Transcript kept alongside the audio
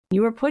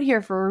You were put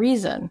here for a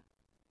reason.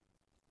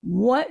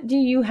 What do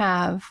you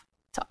have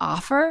to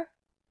offer?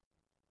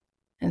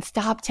 And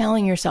stop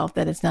telling yourself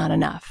that it's not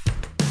enough.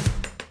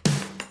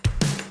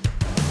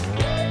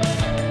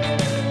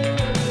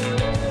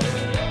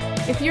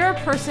 If you're a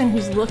person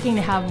who's looking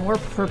to have more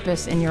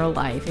purpose in your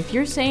life, if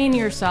you're saying to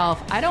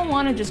yourself, I don't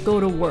want to just go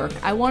to work,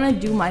 I want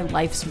to do my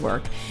life's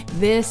work,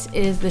 this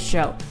is the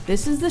show.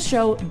 This is the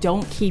show,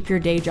 Don't Keep Your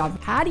Day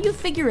Job. How do you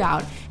figure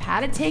out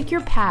how to take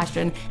your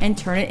passion and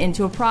turn it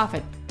into a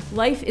profit?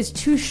 Life is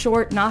too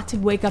short not to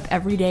wake up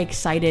every day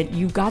excited.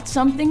 You've got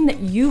something that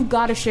you've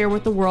got to share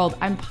with the world.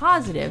 I'm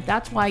positive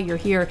that's why you're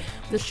here.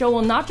 The show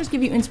will not just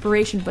give you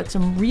inspiration, but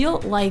some real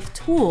life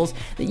tools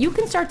that you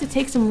can start to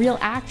take some real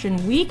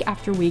action week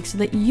after week so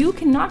that you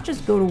can not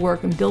just go to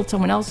work and build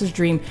someone else's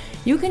dream.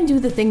 You can do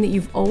the thing that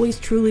you've always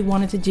truly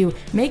wanted to do.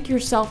 Make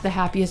yourself the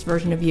happiest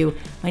version of you.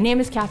 My name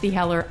is Kathy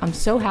Heller. I'm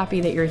so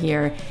happy that you're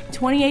here.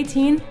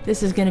 2018,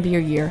 this is going to be your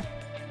year.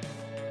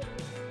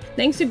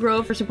 Thanks to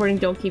Grove for supporting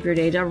Don't Keep Your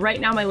Day Job. Right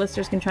now, my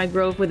listeners can try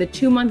Grove with a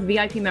 2-month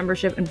VIP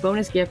membership and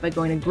bonus gift by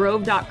going to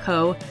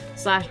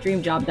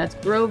grove.co/dreamjob. That's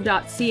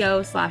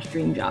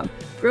grove.co/dreamjob.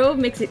 Grove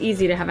makes it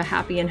easy to have a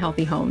happy and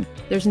healthy home.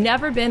 There's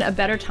never been a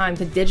better time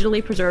to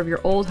digitally preserve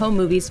your old home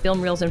movies, film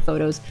reels, and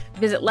photos.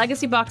 Visit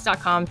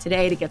legacybox.com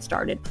today to get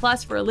started.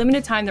 Plus, for a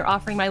limited time, they're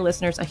offering my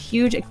listeners a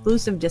huge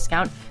exclusive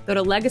discount. Go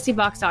to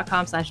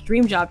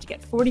legacybox.com/dreamjob to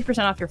get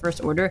 40% off your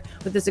first order.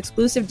 With this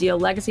exclusive deal,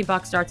 Legacy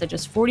Box starts at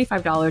just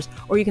 $45,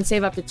 or you can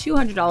save up to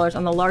 $200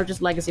 on the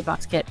largest Legacy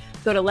Box kit.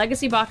 Go to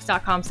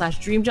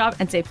legacybox.com/dreamjob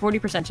and save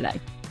 40% today.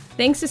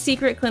 Thanks to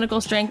Secret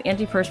Clinical Strength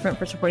Antiperspirant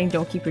for supporting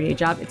Don't Keep Your Day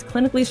Job. It's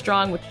clinically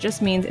strong, which just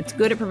means it's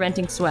good at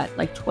preventing sweat,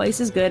 like twice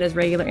as good as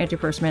regular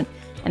antiperspirant,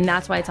 and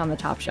that's why it's on the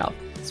top shelf.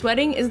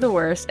 Sweating is the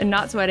worst, and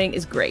not sweating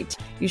is great.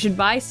 You should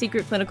buy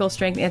Secret Clinical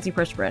Strength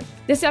Antiperspirant.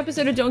 This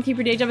episode of Don't Keep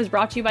Your Day Job is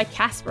brought to you by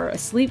Casper, a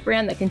sleep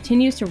brand that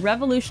continues to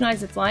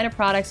revolutionize its line of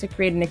products to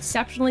create an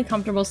exceptionally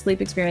comfortable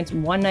sleep experience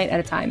one night at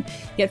a time.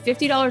 Get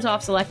 $50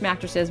 off select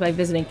mattresses by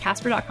visiting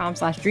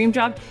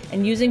casper.com/dreamjob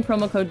and using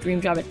promo code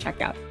DREAMJOB at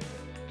checkout.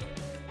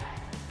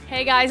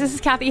 Hey guys, this is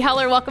Kathy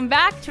Heller. Welcome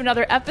back to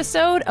another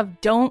episode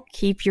of Don't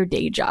Keep Your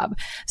Day Job.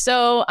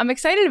 So I'm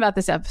excited about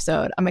this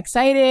episode. I'm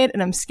excited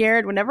and I'm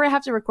scared. Whenever I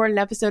have to record an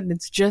episode and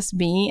it's just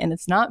me and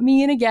it's not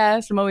me and a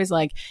guest, I'm always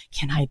like,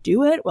 can I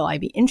do it? Will I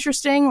be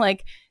interesting?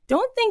 Like,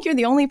 don't think you're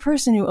the only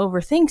person who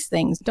overthinks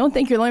things. Don't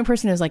think you're the only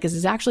person who's like, is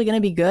this actually going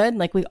to be good?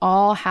 Like, we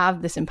all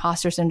have this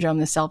imposter syndrome,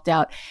 this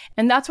self-doubt.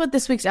 And that's what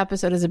this week's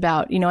episode is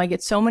about. You know, I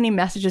get so many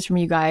messages from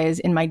you guys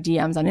in my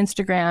DMs on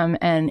Instagram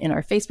and in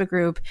our Facebook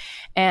group.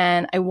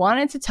 And I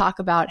wanted to talk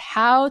about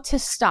how to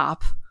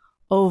stop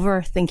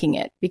overthinking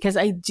it, because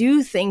I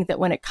do think that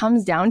when it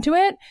comes down to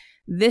it,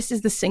 this is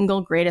the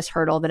single greatest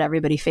hurdle that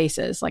everybody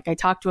faces. Like, I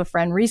talked to a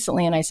friend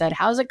recently and I said,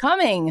 how's it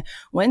coming?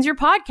 When's your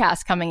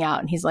podcast coming out?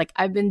 And he's like,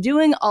 I've been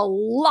doing a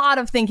lot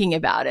of thinking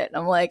about it. And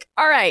I'm like,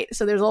 all right,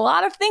 so there's a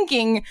lot of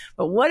thinking,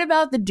 but what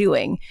about the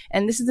doing?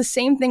 And this is the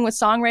same thing with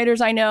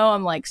songwriters I know.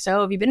 I'm like,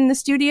 so have you been in the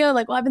studio?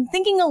 Like, well, I've been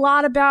thinking a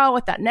lot about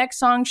what that next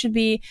song should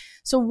be.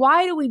 So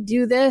why do we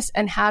do this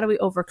and how do we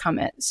overcome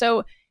it?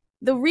 So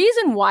the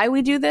reason why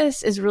we do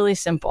this is really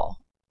simple.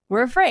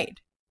 We're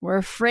afraid. We're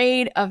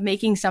afraid of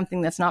making something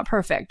that's not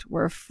perfect.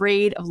 We're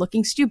afraid of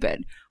looking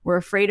stupid. We're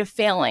afraid of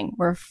failing.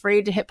 We're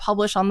afraid to hit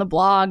publish on the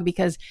blog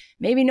because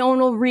maybe no one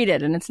will read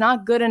it and it's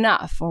not good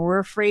enough. Or we're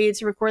afraid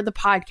to record the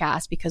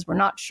podcast because we're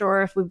not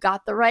sure if we've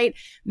got the right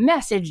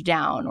message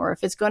down or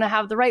if it's going to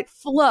have the right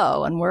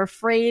flow. And we're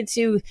afraid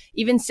to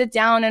even sit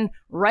down and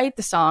write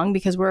the song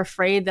because we're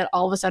afraid that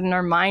all of a sudden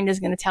our mind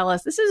is going to tell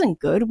us, this isn't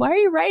good. Why are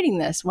you writing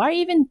this? Why are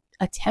you even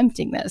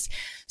attempting this?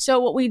 So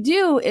what we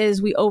do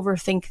is we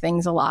overthink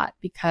things a lot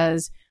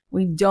because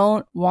we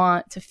don't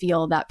want to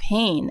feel that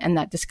pain and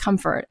that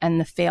discomfort and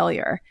the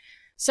failure.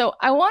 So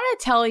I want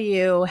to tell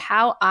you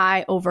how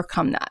I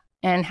overcome that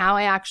and how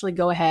I actually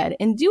go ahead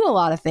and do a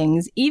lot of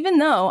things, even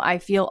though I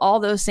feel all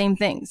those same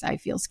things. I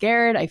feel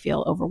scared. I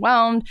feel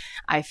overwhelmed.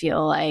 I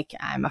feel like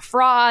I'm a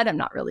fraud. I'm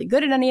not really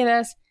good at any of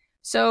this.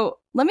 So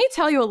let me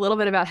tell you a little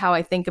bit about how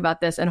I think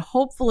about this, and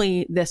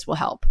hopefully this will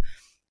help.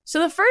 So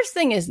the first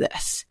thing is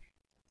this.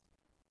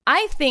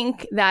 I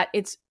think that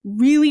it's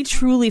really,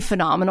 truly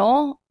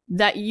phenomenal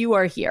that you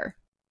are here,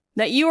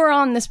 that you are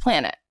on this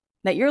planet,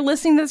 that you're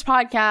listening to this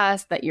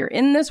podcast, that you're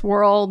in this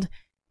world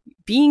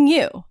being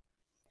you.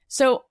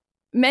 So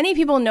many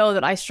people know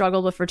that I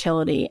struggled with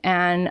fertility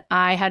and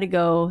I had to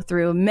go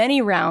through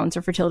many rounds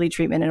of fertility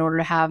treatment in order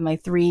to have my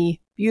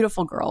 3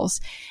 beautiful girls.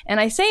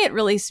 And I say it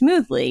really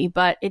smoothly,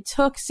 but it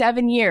took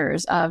 7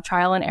 years of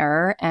trial and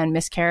error and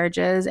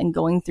miscarriages and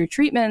going through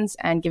treatments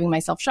and giving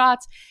myself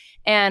shots.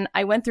 And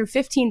I went through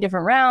 15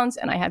 different rounds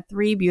and I had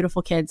 3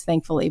 beautiful kids,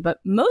 thankfully. But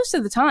most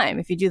of the time,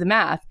 if you do the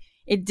math,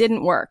 it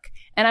didn't work.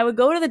 And I would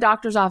go to the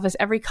doctor's office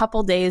every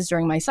couple days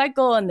during my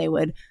cycle and they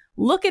would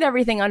look at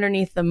everything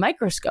underneath the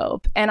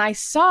microscope. And I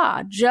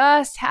saw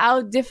just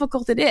how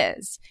difficult it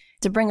is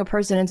to bring a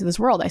person into this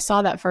world. I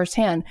saw that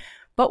firsthand.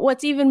 But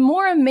what's even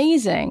more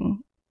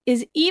amazing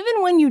is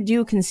even when you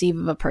do conceive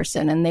of a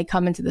person and they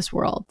come into this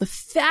world, the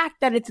fact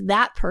that it's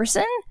that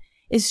person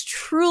is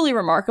truly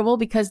remarkable,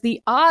 because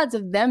the odds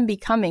of them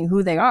becoming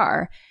who they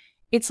are,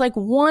 it's like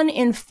 1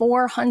 in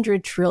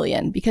 400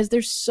 trillion, because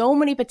there's so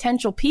many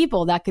potential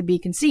people that could be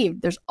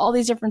conceived. There's all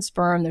these different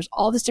sperm, there's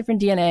all this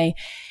different DNA.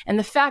 And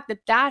the fact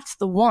that that's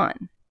the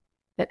one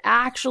that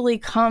actually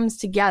comes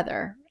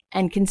together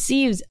and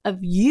conceives of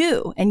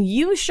you, and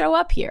you show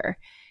up here,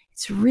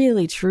 it's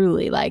really,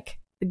 truly like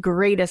the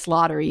greatest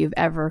lottery you've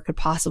ever could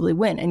possibly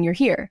win, and you're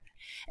here.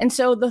 And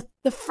so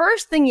the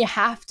first thing you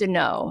have to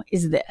know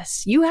is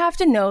this. You have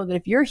to know that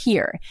if you're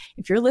here,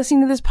 if you're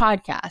listening to this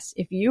podcast,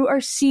 if you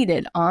are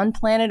seated on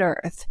planet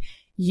Earth,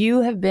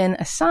 you have been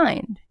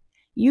assigned.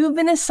 You've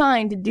been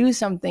assigned to do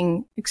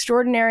something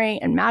extraordinary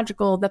and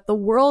magical that the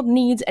world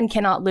needs and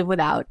cannot live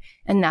without,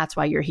 and that's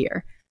why you're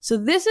here. So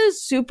this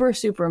is super,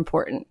 super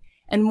important.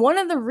 And one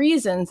of the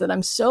reasons that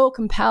I'm so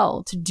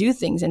compelled to do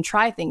things and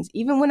try things,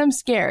 even when I'm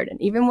scared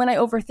and even when I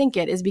overthink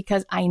it, is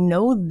because I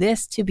know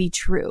this to be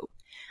true.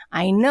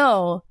 I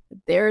know that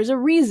there's a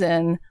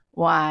reason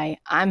why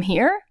I'm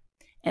here,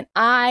 and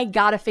I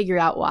got to figure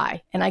out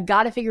why. And I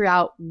got to figure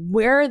out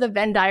where the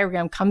Venn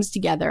diagram comes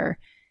together,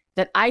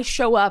 that I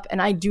show up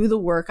and I do the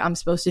work I'm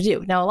supposed to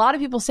do. Now, a lot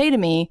of people say to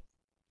me,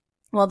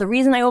 well, the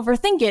reason I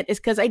overthink it is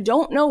because I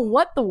don't know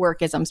what the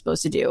work is I'm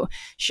supposed to do.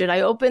 Should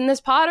I open this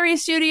pottery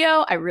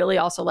studio? I really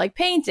also like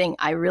painting.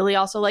 I really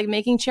also like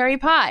making cherry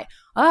pie.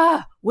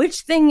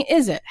 Which thing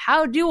is it?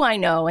 How do I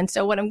know? And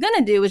so what I'm going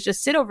to do is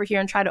just sit over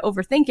here and try to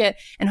overthink it.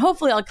 And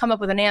hopefully I'll come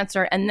up with an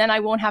answer, and then I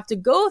won't have to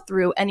go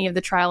through any of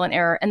the trial and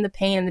error and the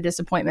pain and the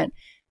disappointment.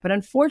 But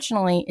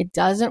unfortunately, it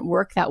doesn't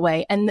work that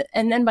way. And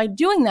then by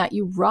doing that,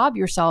 you rob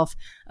yourself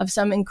of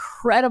some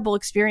incredible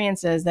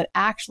experiences that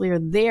actually are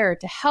there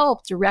to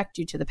help direct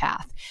you to the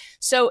path.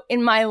 So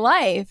in my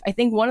life, I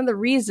think one of the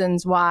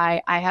reasons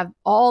why I have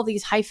all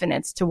these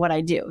hyphenates to what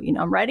I do,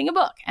 I'm writing a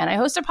book, and I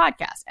host a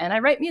podcast, and I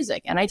write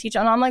music, and I teach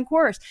an online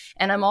course,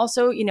 and I'm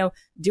also,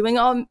 doing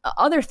all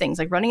other things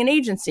like running an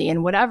agency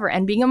and whatever,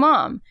 and being a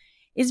mom,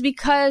 is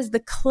because the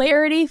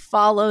clarity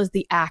follows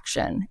the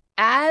action.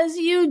 As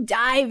you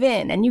dive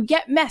in and you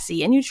get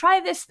messy and you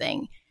try this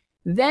thing,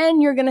 then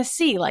you're going to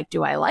see, like,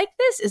 do I like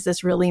this? Is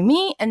this really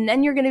me? And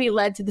then you're going to be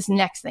led to this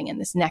next thing and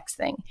this next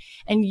thing.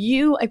 And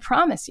I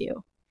promise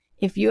you,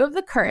 if you have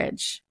the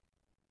courage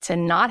to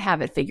not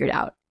have it figured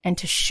out and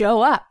to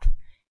show up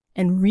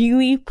and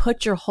really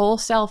put your whole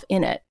self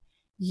in it,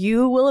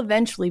 you will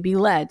eventually be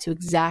led to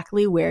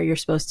exactly where you're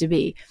supposed to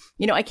be.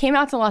 I came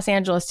out to Los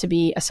Angeles to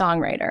be a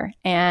songwriter,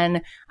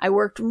 and I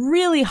worked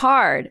really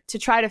hard to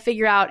try to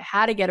figure out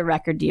how to get a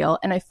record deal.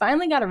 And I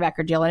finally got a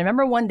record deal. And I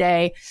remember one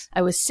day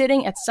I was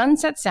sitting at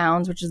Sunset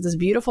Sounds, which is this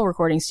beautiful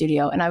recording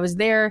studio. And I was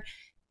there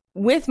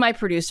with my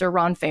producer,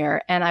 Ron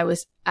Fair. And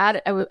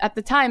at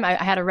the time I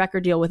had a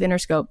record deal with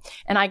Interscope,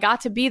 and I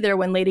got to be there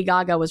when Lady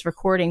Gaga was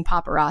recording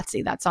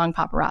Paparazzi, that song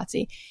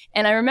Paparazzi.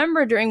 And I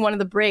remember during one of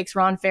the breaks,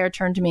 Ron Fair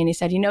turned to me and he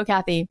said,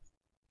 Kathy,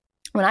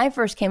 when I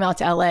first came out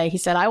to LA, he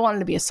said, I wanted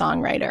to be a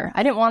songwriter.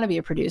 I didn't want to be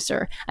a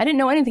producer. I didn't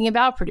know anything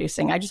about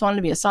producing. I just wanted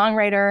to be a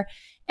songwriter.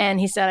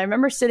 And he said, I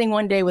remember sitting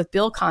one day with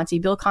Bill Conti.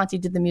 Bill Conti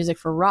did the music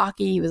for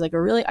Rocky. He was like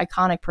a really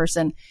iconic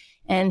person.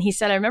 And he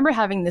said, I remember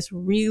having this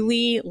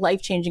really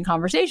life-changing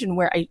conversation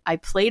where I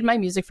played my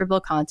music for Bill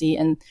Conti,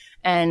 and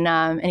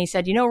he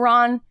said,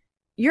 Ron,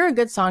 you're a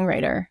good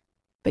songwriter,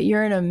 but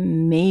you're an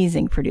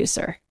amazing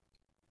producer.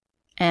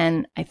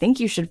 And I think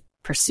you should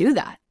pursue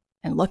that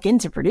and look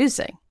into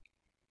producing.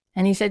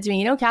 And he said to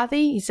me,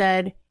 Kathy, he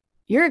said,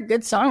 you're a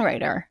good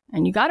songwriter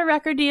and you got a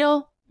record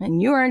deal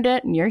and you earned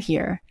it and you're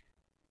here.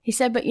 He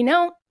said, but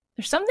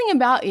there's something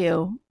about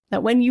you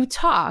that when you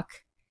talk,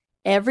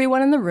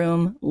 everyone in the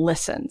room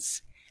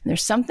listens. And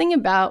there's something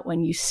about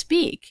when you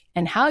speak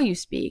and how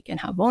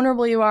how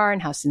vulnerable you are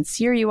and how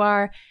sincere you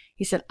are.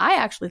 He said, I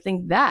actually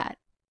think that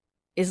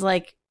is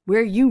like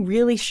where you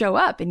really show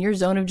up in your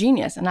zone of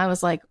genius. And I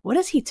was like, what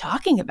is he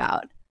talking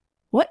about?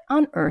 What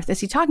on earth is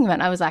he talking about?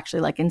 And I was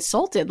actually like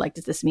insulted. Like,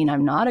 does this mean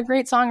I'm not a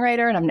great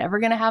songwriter and I'm never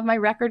going to have my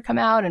record come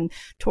out and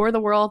tour the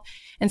world?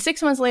 And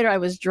 6 months later, I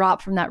was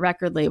dropped from that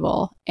record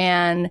label,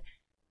 and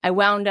I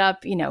wound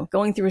up,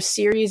 going through a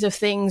series of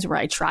things where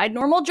I tried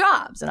normal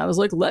jobs, and I was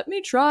like, let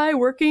me try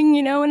working,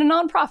 in a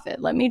nonprofit.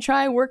 Let me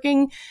try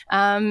working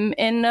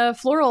in a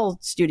floral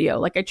studio.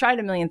 Like, I tried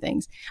a million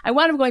things. I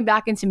wound up going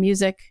back into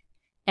music,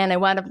 and I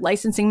wound up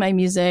licensing my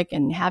music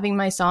and having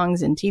my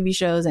songs in TV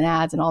shows and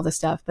ads and all this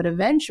stuff. But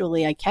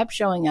eventually I kept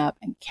showing up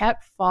and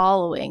kept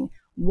following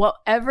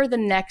whatever the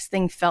next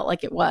thing felt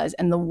like it was.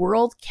 And the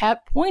world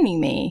kept pointing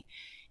me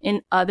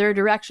in other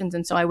directions.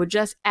 And so I would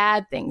just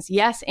add things.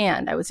 Yes.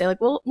 And I would say,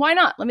 like, well, why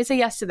not? Let me say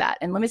yes to that.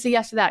 And let me say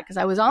yes to that. Because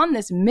I was on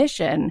this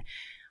mission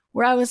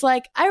where I was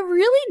like, I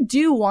really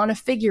do want to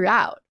figure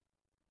out,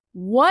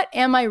 what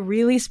am I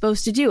really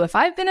supposed to do? If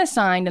I've been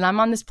assigned and I'm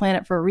on this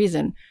planet for a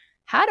reason,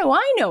 how do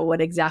I know what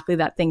exactly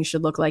that thing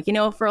should look like?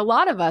 For a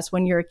lot of us,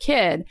 when you're a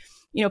kid,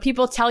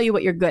 people tell you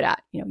what you're good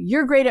at.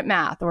 You're great at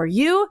math, or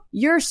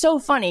you're so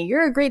funny.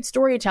 You're a great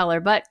storyteller,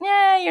 but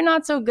you're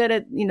not so good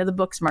at, the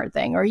book smart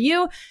thing. Or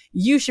you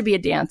should be a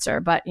dancer,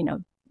 but,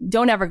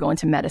 don't ever go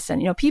into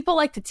medicine. People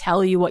like to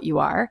tell you what you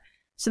are.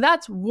 So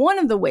that's one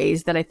of the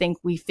ways that I think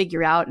we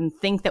figure out and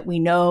think that we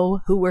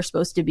know who we're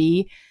supposed to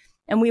be.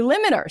 And we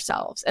limit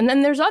ourselves. And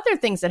then there's other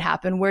things that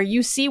happen where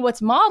you see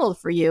what's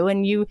modeled for you,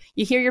 and you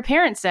hear your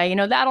parents say,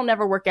 that'll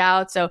never work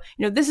out. So,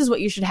 this is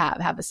what you should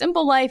have a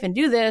simple life and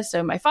do this.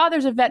 So my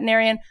father's a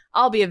veterinarian,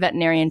 I'll be a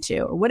veterinarian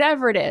too, or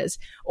whatever it is.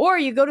 Or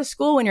you go to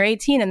school when you're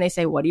 18 and they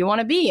say, what do you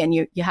want to be? And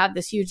you have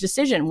this huge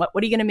decision. What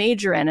are you going to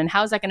major in? And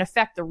how's that going to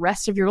affect the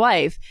rest of your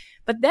life?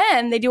 But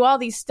then they do all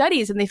these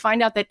studies and they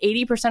find out that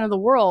 80% of the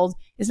world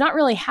is not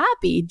really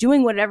happy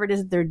doing whatever it is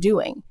that they're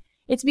doing.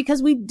 It's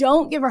because we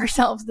don't give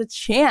ourselves the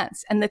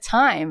chance and the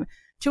time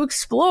to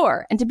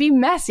explore and to be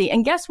messy.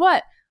 And guess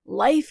what?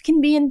 Life can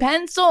be in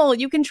pencil.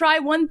 You can try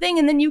one thing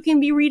and then you can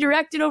be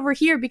redirected over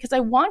here, because I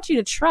want you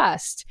to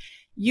trust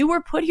you were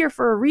put here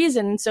for a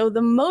reason. So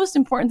the most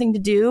important thing to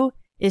do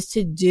is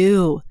to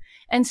do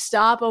and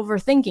stop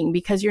overthinking,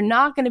 because you're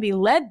not going to be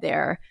led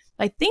there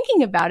by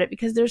thinking about it,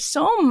 because there's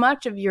so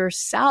much of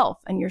yourself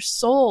and your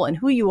soul and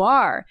who you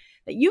are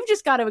that you've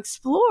just got to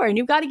explore, and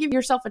you've got to give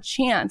yourself a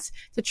chance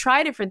to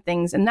try different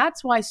things. And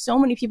that's why so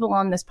many people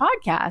on this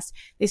podcast,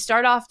 they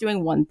start off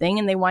doing one thing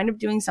and they wind up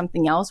doing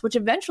something else, which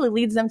eventually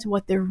leads them to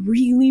what they're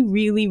really,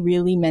 really,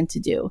 really meant to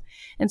do.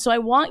 And so I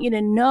want you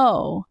to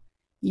know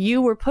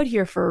you were put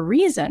here for a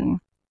reason.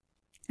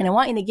 And I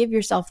want you to give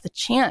yourself the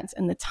chance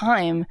and the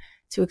time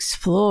to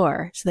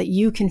explore so that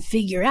you can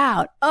figure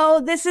out,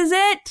 oh, this is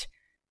it.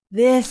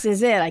 This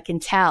is it. I can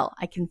tell.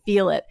 I can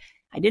feel it.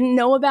 I didn't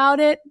know about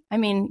it. I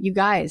mean, you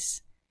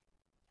guys,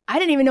 I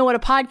didn't even know what a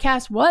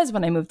podcast was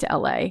when I moved to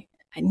LA.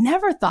 I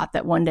never thought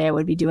that one day I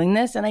would be doing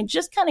this. And I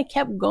just kind of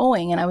kept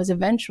going. And I was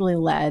eventually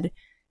led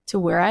to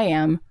where I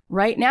am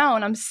right now.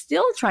 And I'm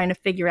still trying to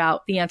figure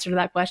out the answer to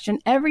that question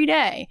every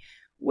day.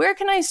 Where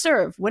can I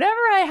serve?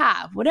 Whatever I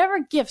have, whatever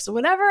gifts,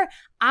 whatever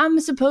I'm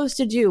supposed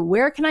to do,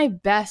 where can I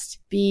best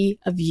be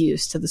of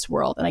use to this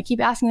world? And I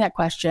keep asking that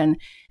question.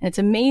 And it's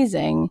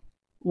amazing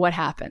what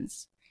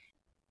happens.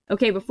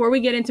 Okay, before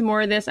we get into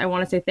more of this, I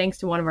want to say thanks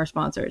to one of our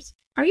sponsors.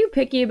 Are you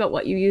picky about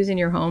what you use in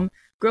your home?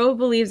 Grove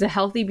believes a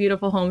healthy,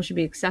 beautiful home should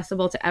be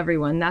accessible to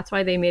everyone. That's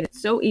why they made it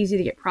so easy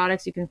to get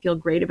products you can feel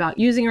great about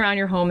using around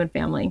your home and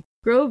family.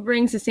 Grove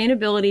brings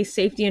sustainability,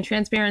 safety, and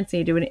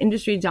transparency to an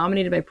industry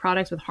dominated by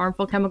products with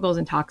harmful chemicals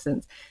and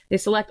toxins. They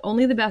select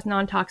only the best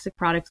non-toxic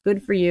products,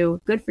 good for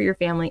you, good for your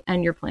family,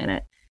 and your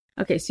planet.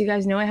 Okay, so you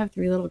guys know I have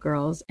 3 little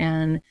girls,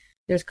 and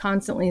there's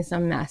constantly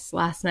some mess.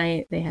 Last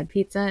night, they had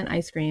pizza and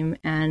ice cream,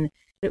 and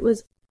it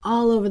was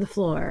all over the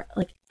floor,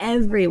 like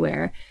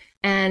everywhere.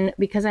 And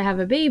because I have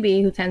a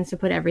baby who tends to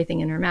put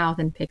everything in her mouth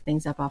and pick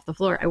things up off the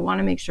floor, I want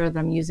to make sure that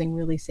I'm using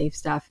really safe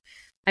stuff.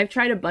 I've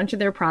tried a bunch of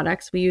their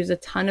products. We use a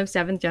ton of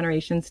 7th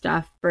generation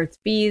stuff, Burt's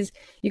Bees.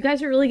 You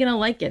guys are really going to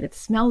like it. It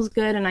smells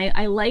good. And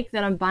I like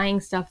that I'm buying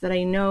stuff that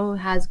I know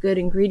has good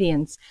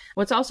ingredients.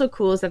 What's also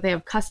cool is that they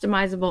have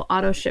customizable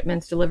auto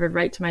shipments delivered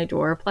right to my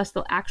door. Plus,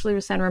 they'll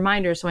actually send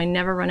reminders so I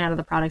never run out of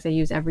the products I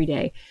use every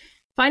day.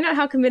 Find out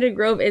how committed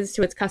Grove is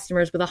to its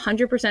customers with a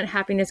 100%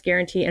 happiness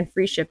guarantee and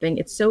free shipping.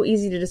 It's so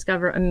easy to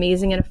discover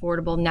amazing and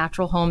affordable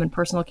natural home and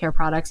personal care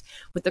products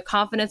with the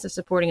confidence of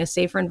supporting a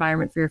safer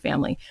environment for your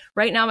family.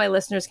 Right now, my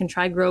listeners can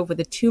try Grove with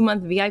a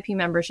 2-month VIP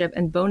membership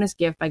and bonus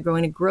gift by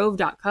going to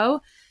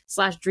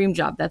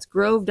grove.co/dreamjob. That's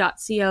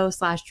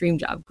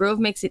grove.co/dreamjob. Grove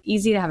makes it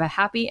easy to have a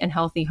happy and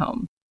healthy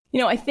home.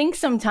 I think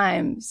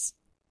sometimes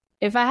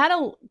if I had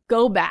to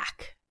go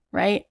back,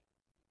 right,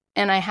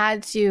 and I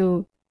had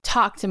to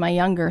talk to my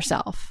younger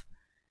self,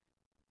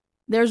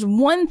 there's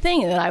one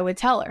thing that I would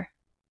tell her.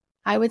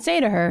 I would say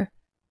to her,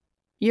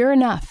 you're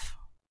enough.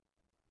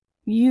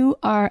 You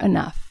are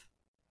enough.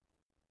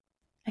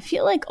 I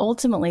feel like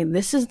ultimately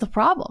this is the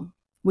problem.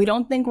 We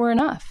don't think we're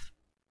enough.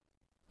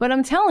 But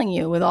I'm telling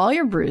you, with all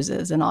your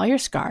bruises and all your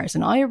scars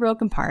and all your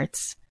broken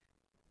parts,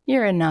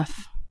 you're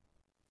enough.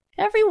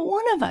 Every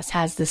one of us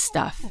has this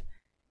stuff.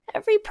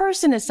 Every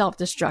person is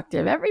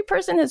self-destructive. Every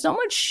person has so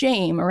much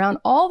shame around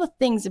all the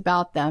things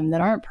about them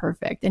that aren't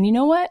perfect. And you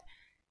know what?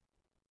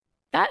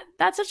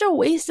 That's such a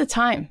waste of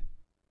time,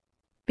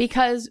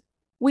 because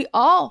we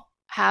all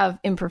have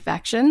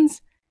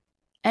imperfections,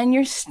 and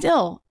you're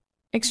still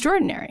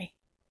extraordinary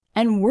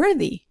and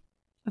worthy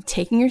of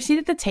taking your seat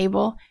at the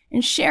table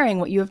and sharing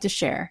what you have to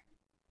share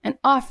and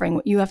offering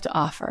what you have to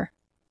offer.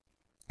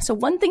 So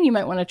one thing you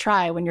might want to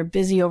try when you're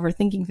busy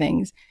overthinking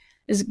things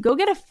is go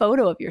get a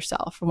photo of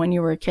yourself from when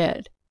you were a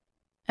kid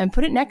and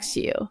put it next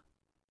to you.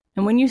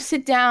 And when you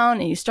sit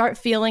down and you start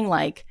feeling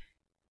like,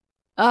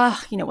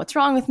 what's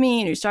wrong with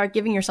me? And you start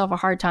giving yourself a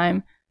hard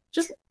time,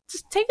 just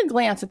take a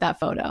glance at that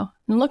photo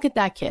and look at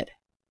that kid.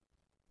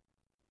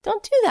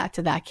 Don't do that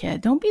to that kid.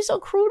 Don't be so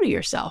cruel to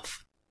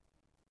yourself.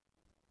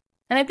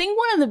 And I think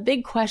one of the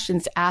big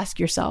questions to ask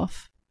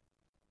yourself,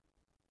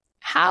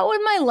 how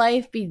would my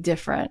life be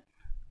different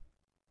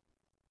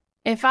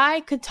if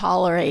I could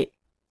tolerate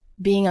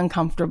being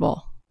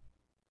uncomfortable,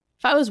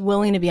 if I was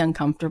willing to be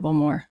uncomfortable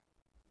more?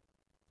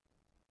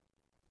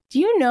 Do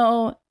you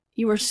know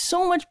you are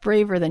so much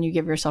braver than you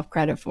give yourself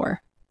credit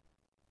for?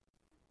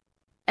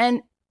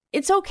 And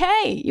it's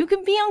okay. You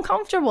can be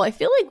uncomfortable. I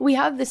feel like we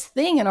have this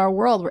thing in our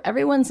world where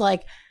everyone's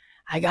like,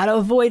 I got to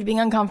avoid being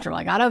uncomfortable.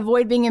 I got to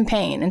avoid being in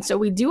pain. And so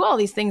we do all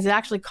these things that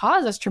actually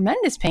cause us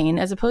tremendous pain,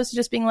 as opposed to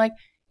just being like,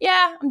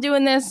 yeah, I'm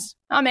doing this.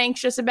 I'm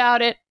anxious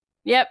about it.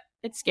 Yep,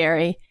 it's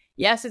scary.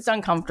 Yes, it's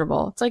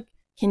uncomfortable. It's like,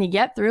 can you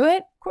get through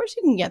it? Of course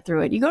you can get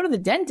through it. You go to the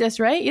dentist,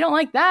 right? You don't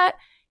like that.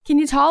 Can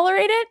you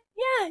tolerate it?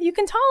 Yeah, you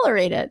can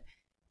tolerate it.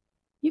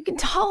 You can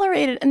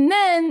tolerate it. And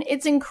then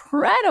it's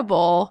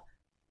incredible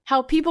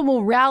how people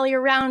will rally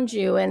around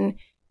you, and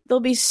there'll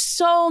be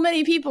so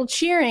many people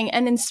cheering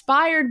and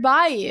inspired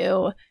by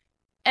you.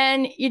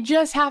 And you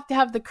just have to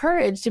have the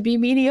courage to be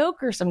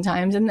mediocre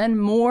sometimes. And then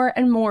more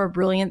and more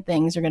brilliant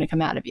things are going to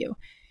come out of you.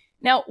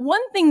 Now,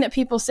 one thing that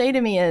people say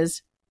to me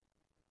is,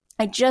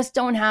 I just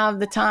don't have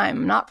the time.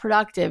 I'm not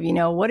productive.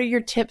 What are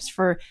your tips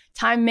for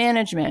time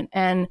management?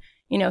 And,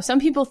 some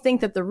people think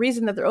that the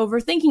reason that they're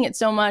overthinking it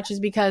so much is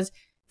because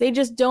they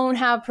just don't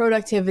have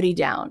productivity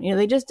down.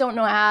 They just don't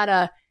know how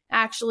to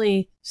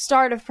actually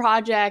start a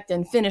project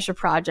and finish a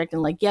project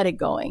and get it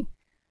going.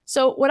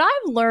 So what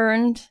I've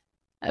learned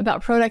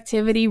about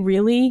productivity,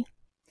 really,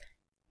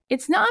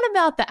 it's not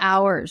about the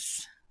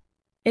hours.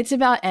 It's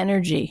about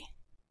energy.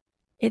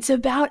 It's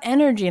about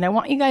energy. And I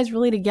want you guys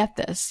really to get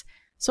this.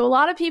 So a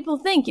lot of people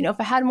think, if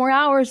I had more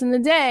hours in the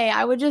day,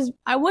 I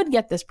would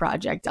get this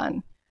project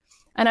done.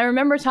 And I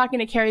remember talking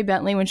to Carrie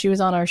Bentley when she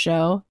was on our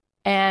show,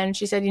 and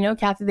she said,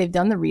 Kathy, they've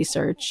done the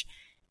research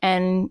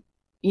and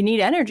you need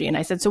energy. And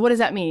I said, so what does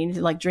that mean? You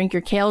need to drink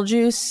your kale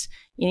juice.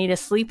 You need to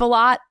sleep a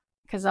lot.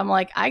 Cause I'm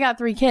like, I got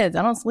 3 kids.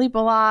 I don't sleep a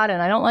lot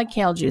and I don't like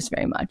kale juice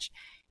very much.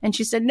 And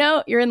she said,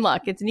 no, you're in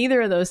luck. It's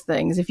neither of those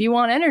things. If you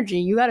want energy,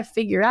 you got to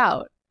figure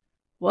out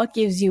what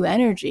gives you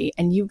energy,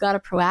 and you've got to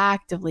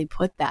proactively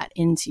put that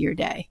into your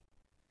day.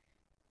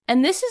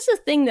 And this is the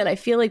thing that I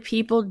feel like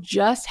people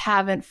just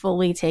haven't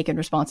fully taken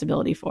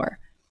responsibility for.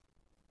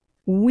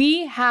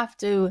 We have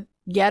to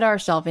get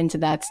ourselves into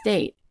that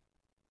state.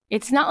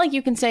 It's not like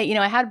you can say,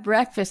 I had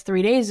breakfast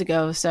 3 days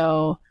ago,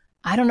 so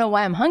I don't know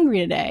why I'm hungry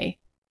today.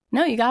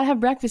 No, you got to have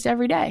breakfast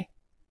every day.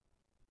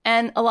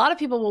 And a lot of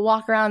people will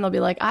walk around and they'll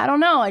be like, I don't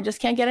know, I just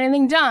can't get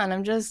anything done.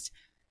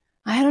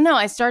 I don't know.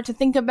 I start to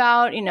think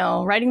about,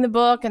 writing the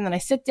book, and then I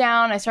sit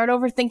down, I start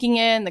overthinking it,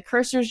 and the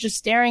cursor's just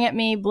staring at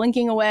me,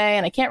 blinking away,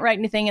 and I can't write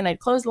anything, and I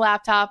close the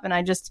laptop, and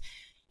I just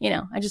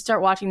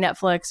start watching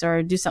Netflix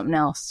or do something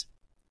else.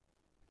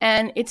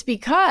 And it's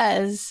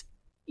because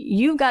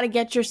you've got to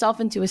get yourself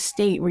into a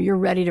state where you're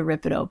ready to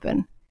rip it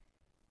open.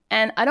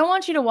 And I don't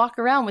want you to walk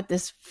around with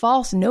this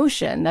false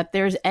notion that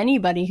there's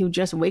anybody who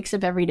just wakes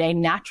up every day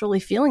naturally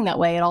feeling that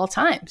way at all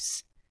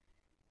times.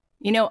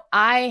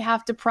 I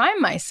have to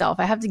prime myself.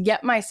 I have to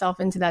get myself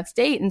into that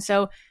state. And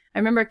so I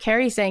remember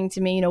Carrie saying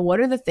to me, what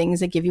are the things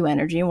that give you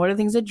energy and what are the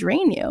things that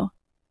drain you?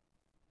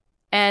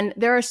 And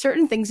there are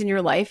certain things in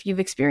your life,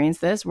 you've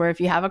experienced this, where if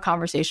you have a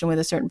conversation with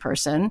a certain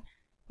person,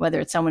 whether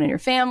it's someone in your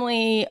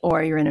family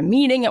or you're in a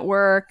meeting at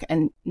work,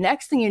 and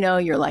next thing you know,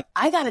 you're like,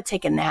 I got to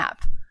take a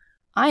nap.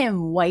 I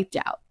am wiped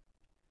out.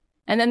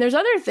 And then there's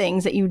other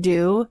things that you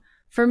do.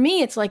 For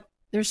me, it's like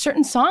there's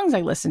certain songs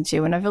I listen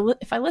to. And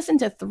if I listen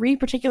to 3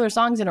 particular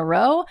songs in a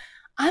row,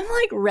 I'm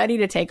ready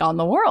to take on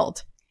the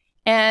world.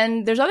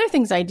 And there's other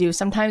things I do.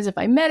 Sometimes if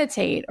I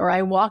meditate, or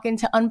I walk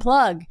into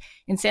Unplug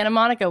in Santa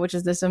Monica, which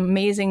is this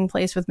amazing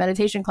place with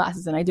meditation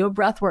classes, and I do a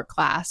breathwork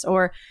class,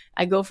 or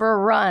I go for a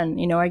run,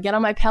 or I get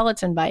on my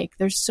Peloton bike.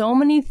 There's so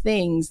many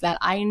things that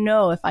I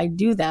know if I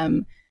do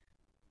them,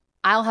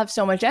 I'll have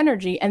so much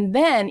energy. And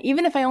then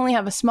even if I only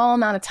have a small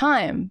amount of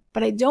time,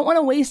 but I don't want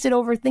to waste it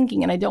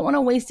overthinking, and I don't want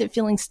to waste it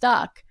feeling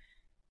stuck,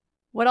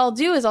 what I'll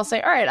do is I'll say,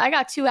 all right, I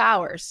got 2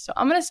 hours. So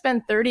I'm going to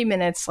spend 30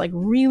 minutes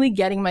really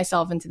getting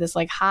myself into this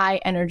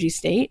high energy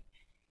state.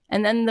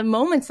 And then the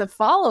moments that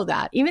follow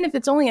that, even if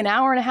it's only an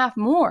hour and a half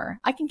more,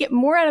 I can get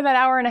more out of that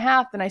hour and a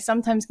half than I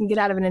sometimes can get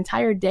out of an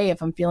entire day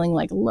if I'm feeling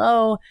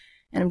low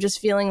and I'm just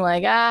feeling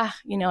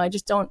I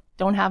just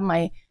don't have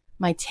my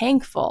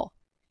tank full.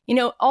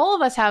 All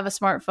of us have a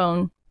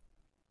smartphone,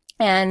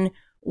 and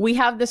we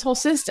have this whole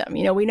system.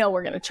 We know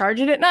we're going to charge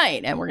it at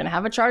night, and we're going to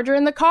have a charger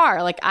in the car.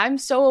 I'm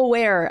so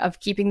aware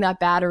of keeping that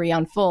battery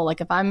on full.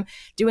 If I'm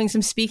doing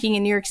some speaking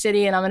in New York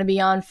City and I'm going to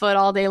be on foot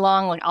all day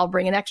long, I'll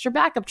bring an extra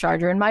backup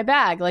charger in my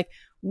bag.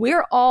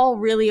 We're all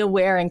really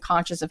aware and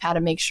conscious of how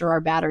to make sure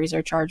our batteries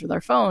are charged with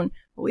our phone,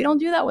 but we don't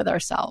do that with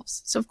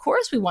ourselves. So of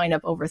course we wind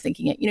up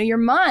overthinking it.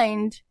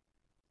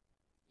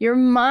 Your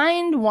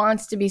mind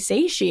wants to be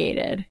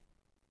satiated.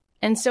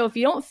 And so if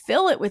you don't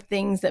fill it with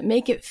things that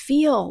make it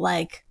feel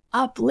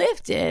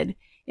uplifted,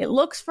 it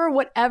looks for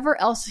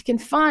whatever else it can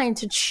find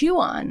to chew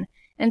on.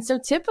 And so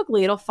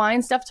typically it'll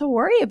find stuff to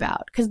worry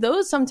about, because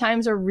those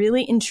sometimes are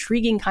really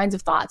intriguing kinds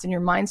of thoughts, and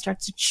your mind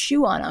starts to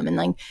chew on them,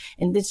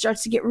 and it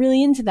starts to get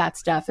really into that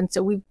stuff. And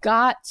so we've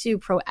got to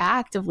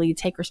proactively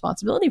take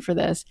responsibility for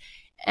this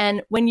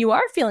And when you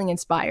are feeling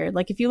inspired,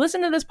 like if you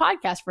listen to this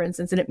podcast, for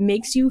instance, and it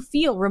makes you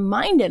feel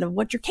reminded of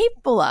what you're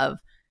capable of,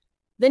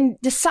 then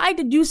decide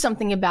to do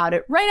something about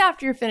it right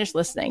after you're finished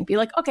listening. Be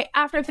like, okay,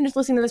 after I finish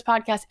listening to this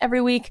podcast every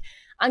week,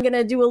 I'm going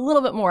to do a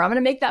little bit more. I'm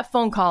going to make that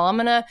phone call. I'm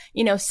going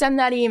to, send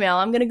that email.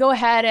 I'm going to go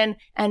ahead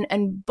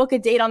and book a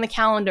date on the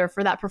calendar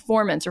for that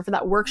performance or for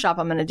that workshop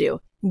I'm going to do.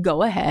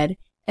 Go ahead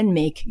and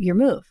make your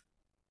move.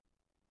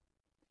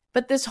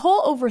 But this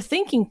whole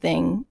overthinking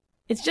thing,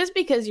 it's just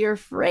because you're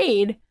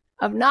afraid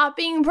of not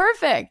being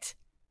perfect.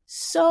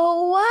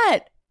 So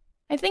what?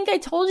 I think I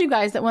told you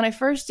guys that when I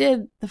first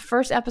did the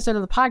first episode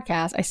of the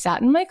podcast, I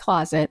sat in my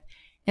closet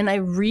and I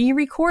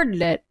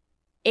re-recorded it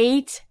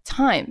 8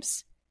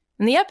 times.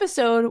 And the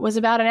episode was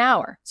about an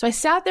hour. So I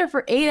sat there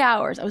for 8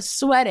 hours. I was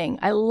sweating.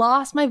 I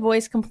lost my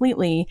voice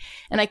completely.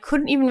 And I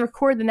couldn't even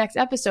record the next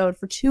episode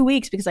for 2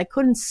 weeks because I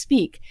couldn't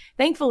speak.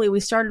 Thankfully, we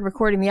started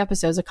recording the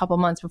episodes a couple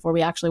months before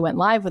we actually went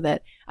live with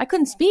it. I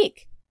couldn't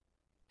speak.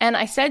 And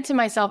I said to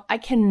myself, I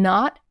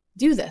cannot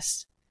do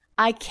this.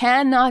 I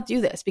cannot do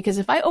this because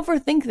if I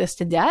overthink this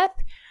to death,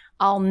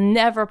 I'll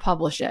never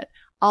publish it.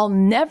 I'll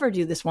never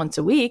do this once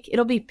a week.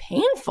 It'll be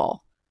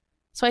painful.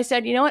 So I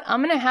said, you know what?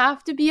 I'm going to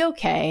have to be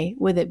okay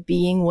with it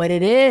being what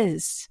it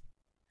is.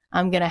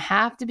 I'm going to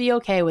have to be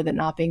okay with it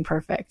not being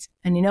perfect.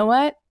 And you know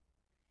what?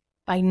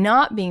 By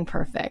not being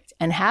perfect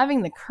and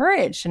having the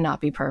courage to not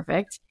be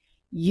perfect,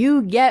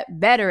 you get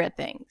better at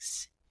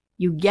things.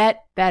 You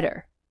get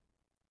better.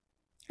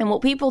 And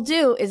what people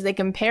do is they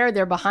compare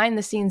their behind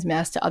the scenes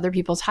mess to other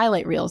people's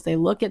highlight reels. They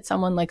look at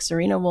someone like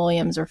Serena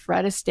Williams or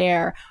Fred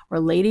Astaire or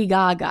Lady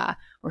Gaga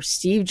or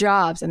Steve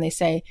Jobs and they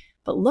say,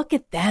 but look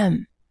at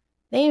them.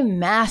 They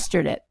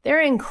mastered it.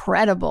 They're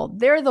incredible.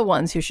 They're the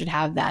ones who should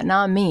have that,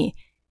 not me.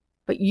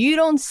 But you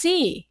don't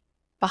see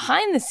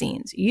behind the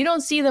scenes. You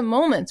don't see the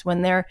moments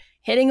when they're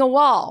hitting a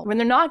wall, when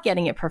they're not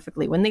getting it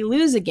perfectly, when they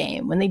lose a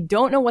game, when they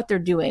don't know what they're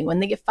doing, when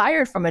they get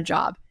fired from a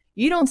job.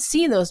 You don't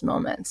see those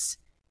moments.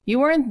 You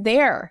weren't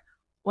there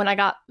when I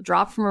got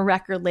dropped from a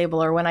record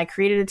label or when I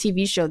created a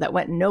TV show that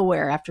went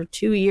nowhere after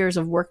 2 years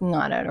of working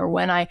on it, or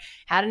when I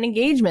had an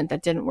engagement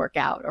that didn't work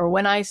out, or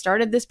when I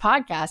started this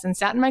podcast and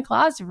sat in my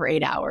closet for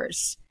 8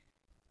 hours.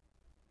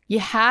 You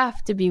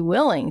have to be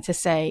willing to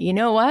say, you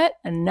know what?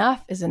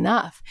 Enough is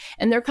enough.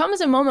 And there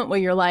comes a moment where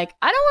you're like,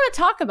 I don't want to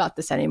talk about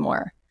this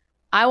anymore.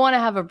 I want to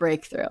have a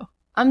breakthrough.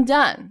 I'm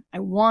done. I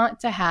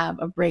want to have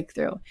a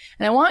breakthrough.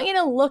 And I want you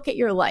to look at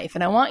your life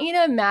and I want you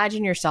to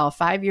imagine yourself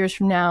 5 years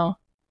from now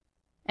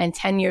and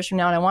 10 years from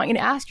now. And I want you to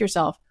ask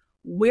yourself,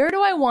 where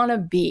do I want to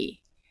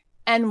be?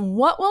 And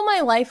what will my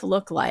life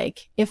look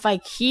like if I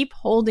keep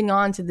holding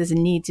on to this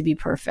need to be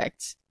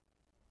perfect?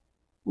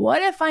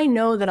 What if I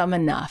know that I'm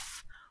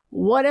enough?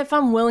 What if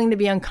I'm willing to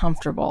be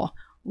uncomfortable?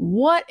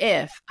 What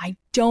if I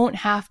don't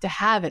have to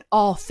have it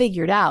all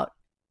figured out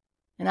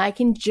and I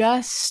can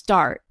just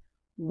start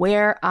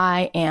where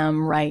I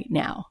am right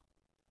now?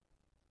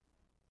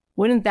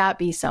 Wouldn't that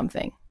be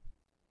something?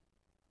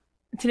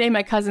 Today,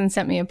 my cousin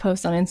sent me a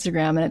post on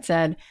Instagram and it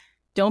said,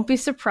 don't be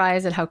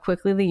surprised at how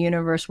quickly the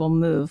universe will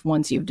move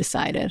once you've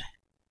decided.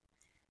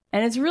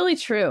 And it's really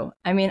true.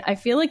 I mean, I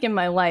feel like in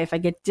my life, I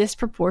get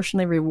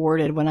disproportionately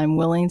rewarded when I'm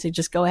willing to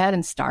just go ahead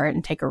and start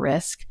and take a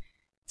risk.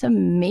 It's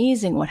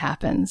amazing what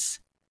happens.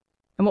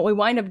 And what we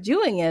wind up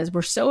doing is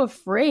we're so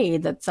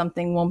afraid that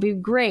something won't be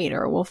great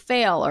or will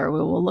fail or we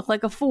will look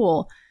like a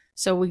fool.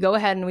 So we go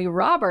ahead and we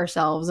rob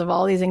ourselves of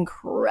all these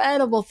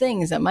incredible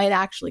things that might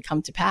actually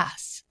come to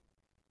pass.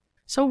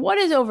 So what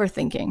is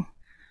overthinking?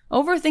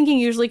 Overthinking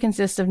usually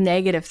consists of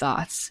negative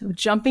thoughts,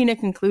 jumping to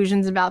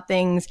conclusions about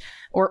things,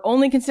 or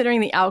only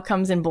considering the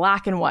outcomes in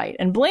black and white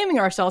and blaming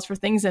ourselves for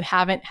things that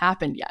haven't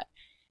happened yet.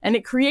 And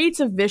it creates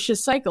a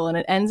vicious cycle and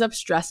it ends up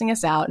stressing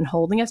us out and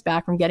holding us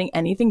back from getting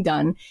anything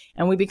done.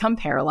 And we become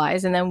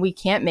paralyzed and then we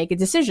can't make a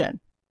decision.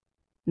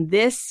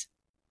 This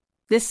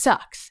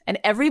sucks. And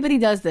everybody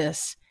does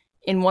this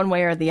in one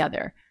way or the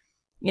other.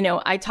 You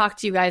know, I talked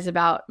to you guys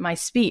about my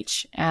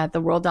speech at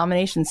the World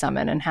Domination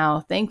Summit and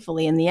how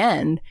thankfully in the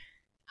end,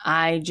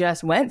 I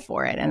just went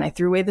for it and I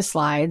threw away the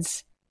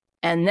slides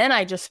and then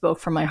I just spoke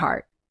from my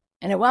heart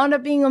and it wound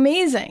up being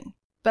amazing.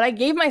 But I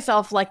gave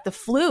myself like the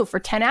flu for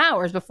 10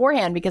 hours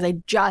beforehand because I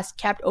just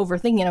kept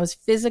overthinking. I was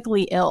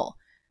physically ill.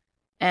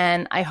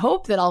 And I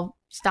hope that I'll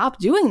stop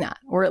doing that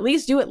or at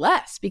least do it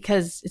less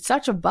because it's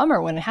such a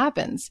bummer when it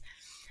happens.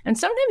 And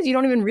sometimes you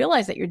don't even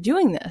realize that you're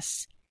doing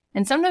this.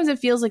 And sometimes it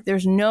feels like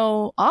there's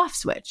no off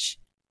switch.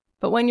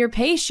 But when you're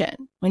patient,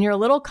 when you're a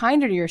little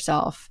kinder to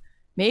yourself,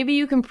 maybe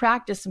you can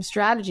practice some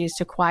strategies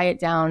to quiet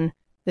down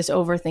this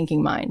overthinking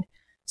mind.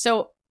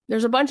 So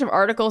there's a bunch of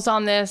articles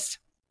on this.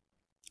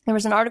 There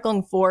was an article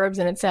in Forbes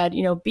and it said,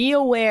 you know, be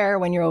aware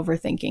when you're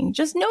overthinking.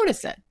 Just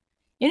notice it.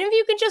 And if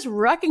you can just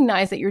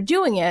recognize that you're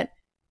doing it,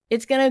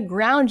 it's going to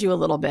ground you a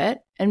little bit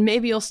and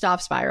maybe you'll stop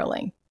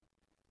spiraling.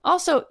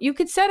 Also, you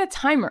could set a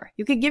timer.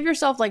 You could give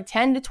yourself like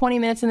 10 to 20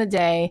 minutes in the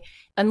day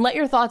and let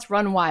your thoughts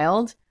run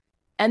wild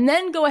and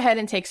then go ahead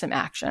and take some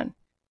action.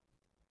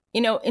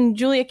 In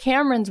Julia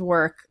Cameron's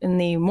work in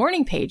the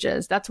morning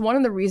pages, that's one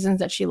of the reasons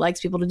that she likes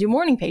people to do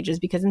morning pages,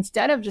 because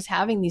instead of just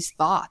having these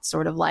thoughts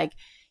sort of like,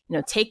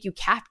 take you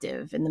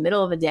captive in the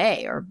middle of a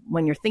day or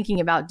when you're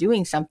thinking about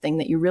doing something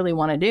that you really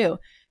want to do,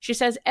 she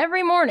says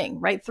every morning,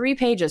 write 3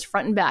 pages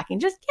front and back and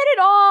just get it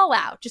all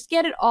out. Just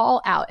get it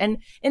all out. And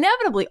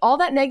inevitably, all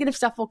that negative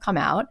stuff will come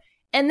out.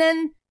 And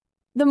then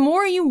the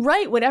more you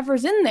write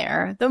whatever's in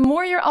there, the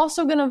more you're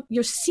also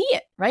you'll see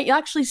it, right? You'll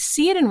actually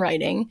see it in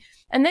writing.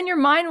 And then your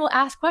mind will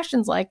ask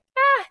questions like,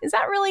 is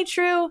that really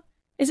true?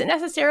 Is it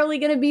necessarily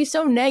going to be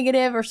so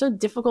negative or so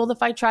difficult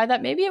if I try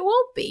that? Maybe it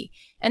won't be.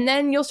 And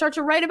then you'll start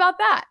to write about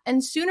that.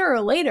 And sooner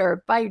or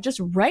later, by just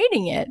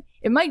writing it,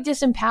 it might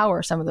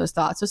disempower some of those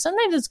thoughts. So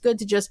sometimes it's good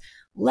to just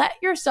let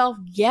yourself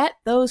get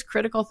those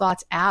critical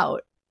thoughts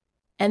out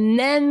and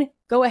then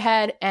go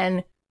ahead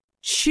and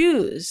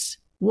choose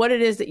what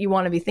it is that you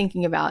want to be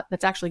thinking about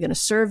that's actually going to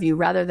serve you,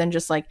 rather than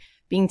just like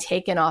being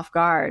taken off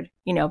guard,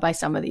 by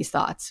some of these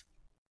thoughts.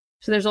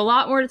 So there's a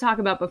lot more to talk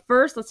about, but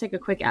first, let's take a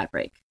quick ad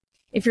break.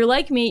 If you're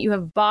like me, you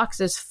have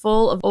boxes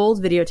full of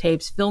old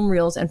videotapes, film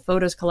reels, and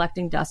photos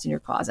collecting dust in your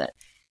closet.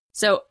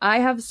 So I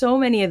have so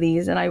many of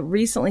these, and I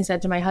recently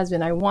said to my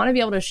husband, I want to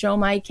be able to show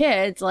my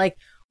kids like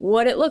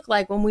what it looked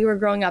like when we were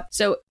growing up.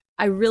 So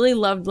I really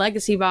loved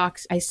Legacy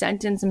Box. I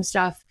sent in some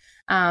stuff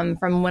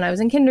from when I was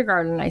in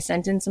kindergarten. I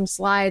sent in some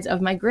slides of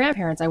my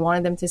grandparents I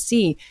wanted them to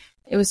see.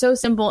 It was so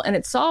simple, and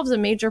it solves a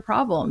major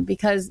problem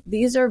because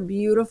these are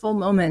beautiful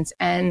moments,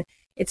 and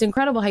it's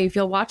incredible how you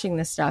feel watching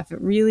this stuff.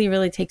 It really,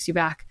 really takes you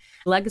back.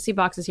 Legacy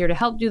Box is here to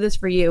help do this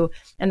for you,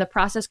 and the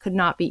process could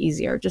not be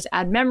easier. Just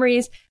add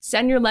memories,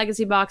 send your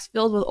Legacy Box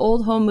filled with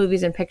old home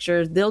movies and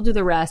pictures. They'll do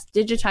the rest,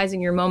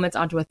 digitizing your moments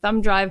onto a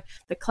thumb drive,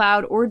 the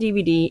cloud, or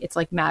DVD. It's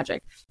like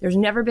magic. There's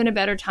never been a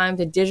better time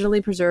to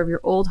digitally preserve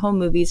your old home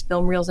movies,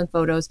 film reels, and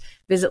photos.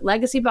 Visit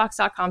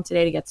legacybox.com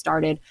today to get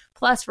started.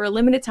 Plus, for a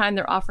limited time,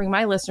 they're offering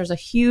my listeners a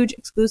huge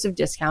exclusive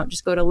discount.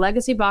 Just go to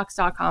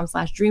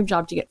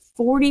legacybox.com/dreamjob to get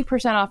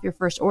 40% off your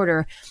first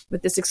order.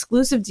 With this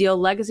exclusive deal,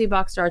 Legacy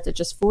Box starts at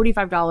just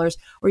 $45,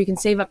 or you can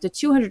save up to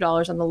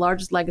 $200 on the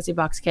largest Legacy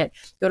Box kit.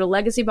 Go to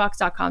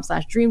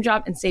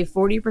legacybox.com/dreamjob and save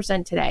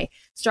 40% today.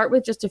 Start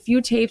with just a few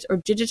tapes or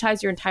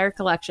digitize your entire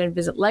collection.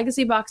 Visit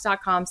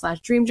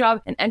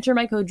legacybox.com/dreamjob and enter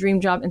my code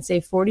DREAMJOB and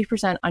save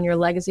 40% on your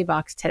Legacy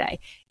Box today.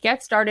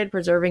 Get started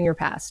preserving your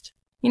past.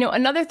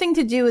 Another thing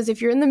to do is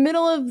if you're in the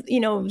middle of,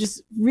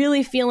 just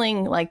really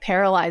feeling like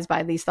paralyzed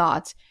by these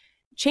thoughts,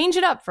 change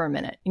it up for a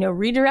minute,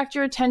 redirect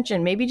your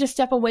attention, maybe just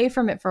step away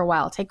from it for a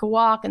while, take a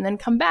walk, and then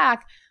come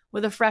back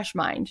with a fresh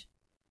mind.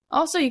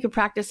 Also, you could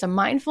practice some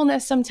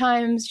mindfulness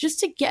sometimes just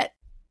to get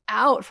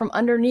out from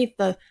underneath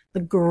the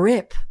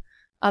grip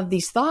of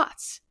these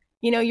thoughts.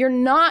 You're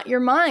not your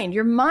mind.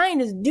 Your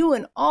mind is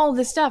doing all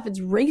this stuff.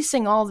 It's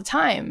racing all the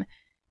time.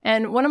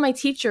 And one of my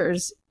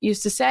teachers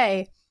used to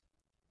say,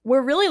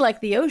 we're really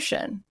like the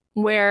ocean,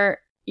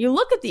 where you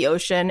look at the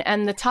ocean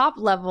and the top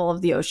level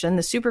of the ocean,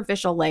 the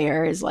superficial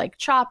layer, is like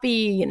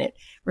choppy and it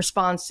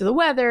responds to the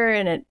weather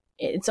and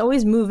it's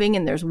always moving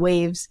and there's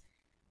waves.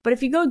 But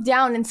if you go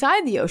down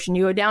inside the ocean,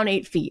 you go down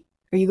 8 feet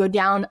or you go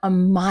down a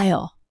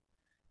mile,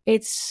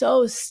 it's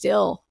so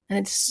still and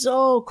it's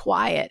so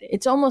quiet.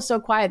 It's almost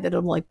so quiet that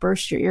it'll like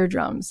burst your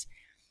eardrums.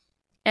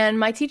 And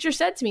my teacher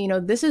said to me,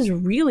 this is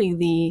really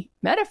the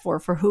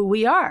metaphor for who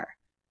we are.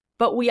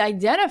 But we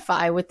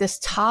identify with this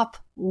top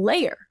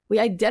layer. We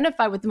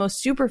identify with the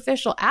most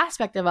superficial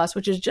aspect of us,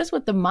 which is just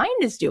what the mind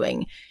is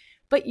doing.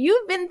 But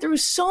you've been through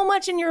so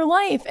much in your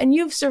life and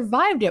you've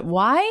survived it.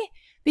 Why?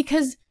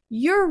 Because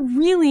you're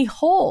really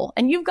whole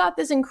and you've got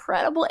this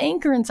incredible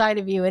anchor inside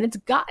of you, and it's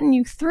gotten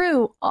you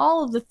through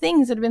all of the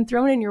things that have been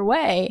thrown in your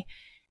way.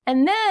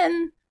 And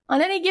then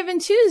on any given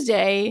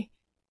Tuesday,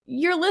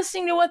 you're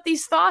listening to what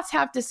these thoughts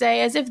have to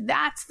say as if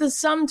that's the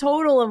sum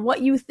total of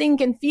what you think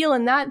and feel.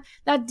 And that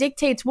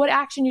dictates what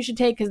action you should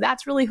take, because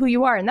that's really who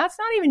you are. And that's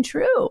not even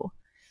true.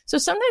 So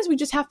sometimes we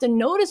just have to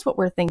notice what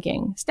we're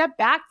thinking, step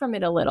back from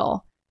it a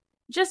little,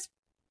 just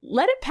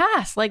let it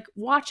pass, like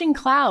watching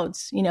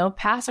clouds,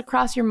 pass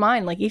across your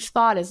mind. Like each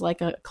thought is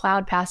like a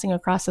cloud passing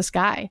across the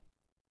sky.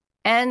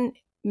 And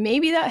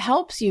maybe that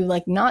helps you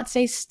like not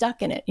stay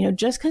stuck in it.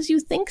 Just because you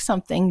think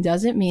something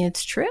doesn't mean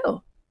it's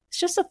true. It's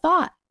just a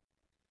thought.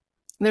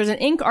 There's an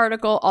Inc.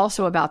 article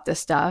also about this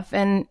stuff.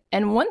 And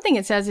one thing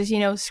it says is,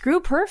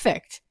 screw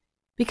perfect,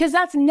 because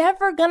that's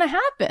never going to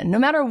happen. No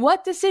matter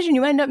what decision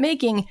you end up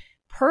making,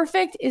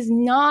 perfect is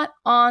not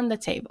on the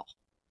table.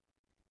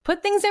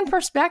 Put things in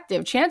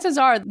perspective. Chances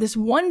are this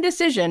one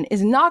decision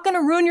is not going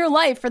to ruin your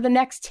life for the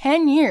next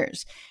 10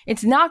 years.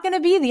 It's not going to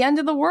be the end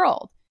of the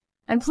world.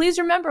 And please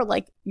remember,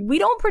 we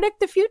don't predict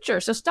the future.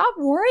 So stop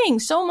worrying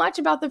so much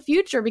about the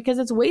future, because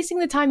it's wasting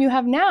the time you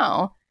have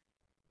now.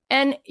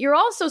 And you're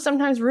also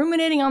sometimes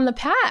ruminating on the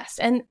past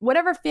and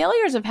whatever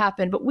failures have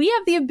happened. But we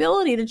have the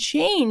ability to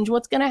change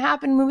what's going to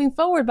happen moving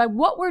forward by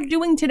what we're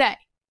doing today.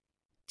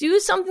 Do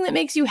something that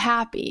makes you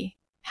happy.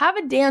 Have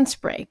a dance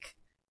break.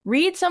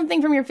 Read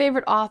something from your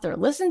favorite author.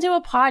 Listen to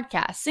a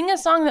podcast. Sing a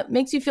song that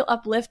makes you feel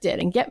uplifted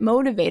and get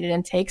motivated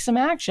and take some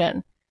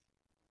action.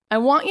 I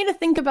want you to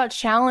think about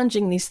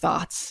challenging these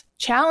thoughts,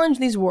 challenge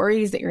these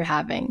worries that you're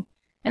having,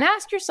 and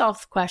ask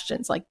yourself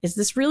questions like, is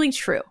this really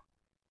true?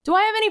 Do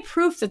I have any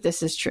proof that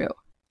this is true?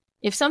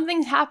 If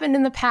something's happened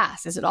in the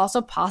past, is it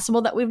also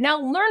possible that we've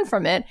now learned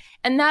from it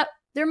and that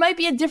there might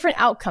be a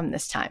different outcome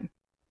this time?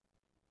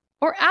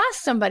 Or ask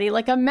somebody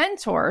like a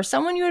mentor or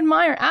someone you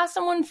admire, ask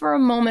someone for a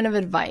moment of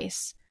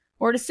advice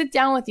or to sit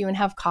down with you and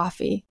have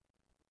coffee.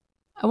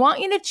 I want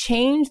you to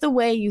change the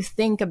way you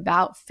think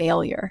about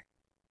failure.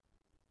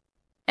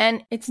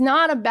 And it's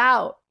not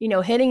about,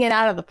 hitting it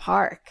out of the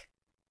park.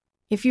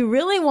 If you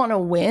really want to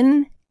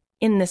win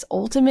in this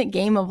ultimate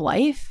game of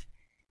life,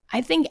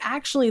 I think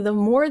actually the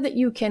more that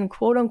you can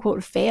quote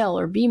unquote fail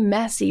or be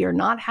messy or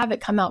not have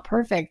it come out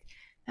perfect,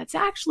 that's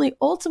actually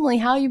ultimately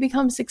how you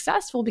become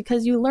successful,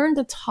 because you learn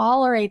to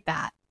tolerate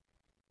that.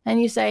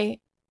 And you say,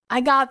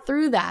 I got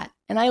through that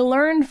and I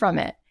learned from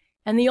it.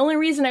 And the only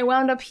reason I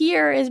wound up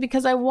here is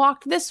because I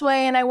walked this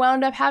way and I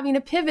wound up having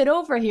to pivot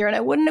over here, and I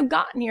wouldn't have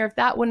gotten here if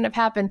that wouldn't have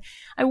happened.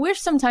 I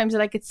wish sometimes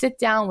that I could sit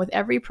down with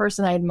every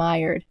person I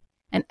admired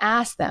and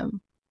ask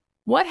them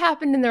what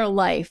happened in their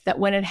life that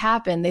when it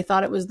happened, they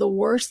thought it was the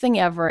worst thing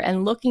ever.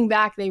 And looking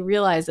back, they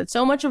realized that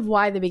so much of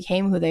why they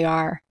became who they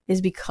are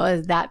is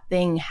because that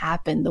thing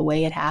happened the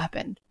way it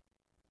happened.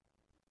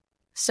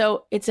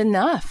 So it's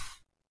enough.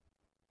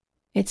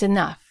 It's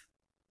enough.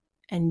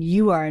 And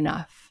you are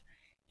enough.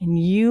 And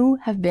you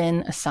have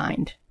been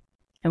assigned.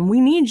 And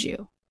we need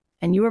you.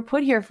 And you were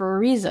put here for a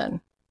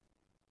reason.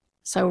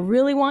 So I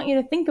really want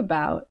you to think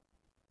about,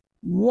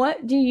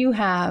 what do you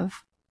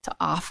have to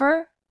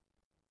offer?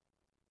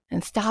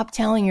 And stop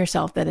telling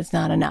yourself that it's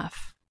not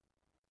enough.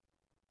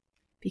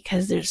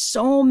 Because there's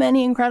so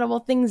many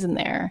incredible things in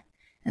there.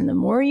 And the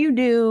more you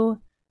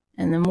do,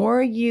 and the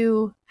more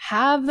you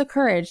have the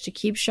courage to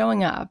keep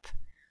showing up,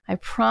 I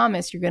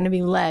promise you're going to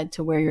be led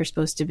to where you're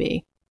supposed to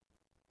be.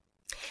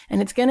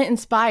 And it's going to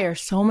inspire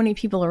so many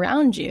people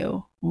around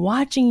you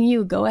watching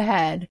you go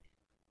ahead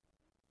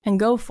and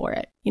go for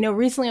it.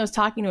 Recently I was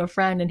talking to a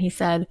friend and he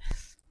said,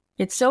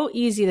 it's so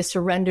easy to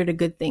surrender to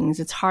good things.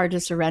 It's hard to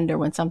surrender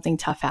when something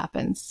tough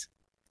happens.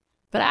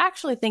 But I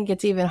actually think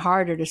it's even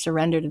harder to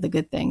surrender to the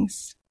good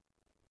things.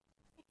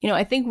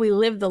 I think we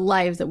live the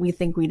lives that we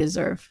think we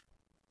deserve.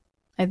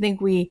 I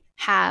think we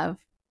have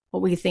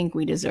what we think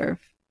we deserve.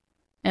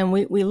 And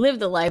we live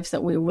the lives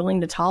that we're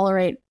willing to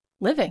tolerate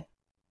living.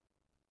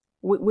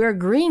 We're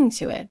agreeing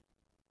to it.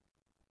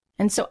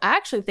 And so I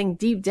actually think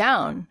deep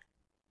down,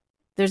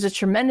 there's a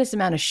tremendous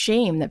amount of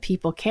shame that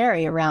people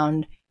carry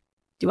around,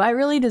 do I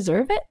really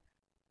deserve it?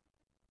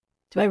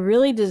 Do I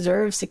really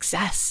deserve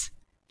success?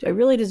 Do I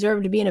really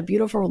deserve to be in a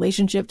beautiful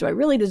relationship? Do I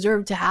really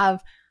deserve to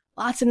have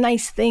lots of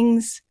nice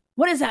things?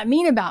 What does that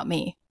mean about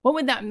me? What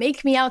would that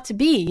make me out to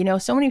be?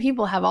 So many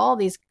people have all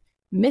these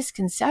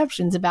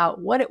misconceptions about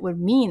what it would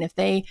mean if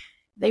they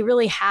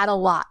really had a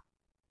lot,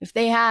 if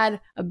they had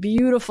a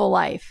beautiful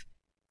life.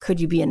 Could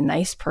you be a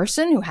nice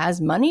person who has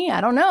money?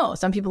 I don't know.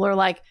 Some people are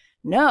like,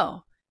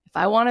 no, if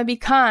I want to be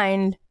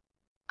kind,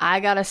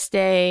 I got to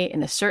stay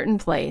in a certain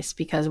place,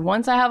 because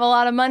once I have a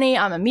lot of money,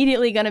 I'm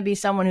immediately going to be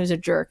someone who's a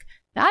jerk.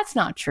 That's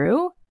not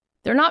true.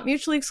 They're not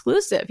mutually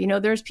exclusive.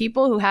 There's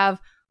people who have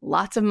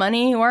lots of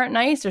money who aren't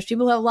nice. There's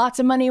people who have lots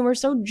of money who are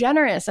so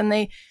generous, and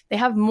they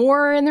have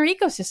more in their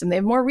ecosystem. They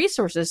have more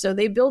resources. So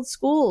they build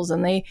schools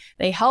and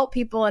they help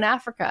people in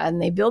Africa, and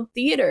they build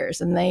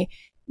theaters, and they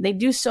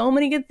do so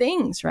many good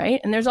things, right?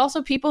 And there's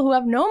also people who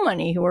have no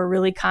money who are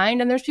really kind,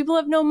 and there's people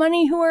who have no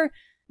money who are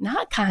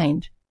not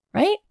kind,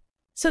 right?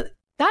 So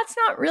that's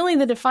not really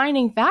the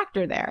defining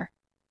factor there.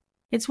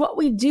 It's what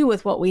we do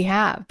with what we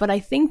have. But I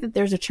think that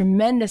there's a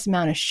tremendous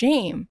amount of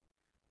shame.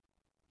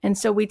 And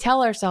so we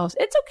tell ourselves,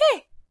 it's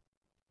okay.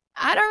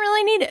 I don't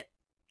really need it.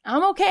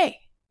 I'm okay.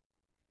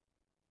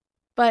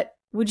 But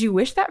would you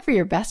wish that for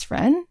your best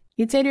friend?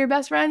 You'd say to your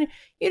best friend,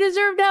 you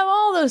deserve to have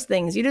all those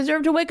things. You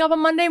deserve to wake up on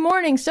Monday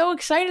morning so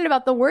excited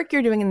about the work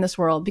you're doing in this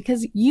world,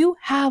 because you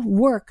have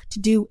work to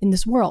do in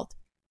this world.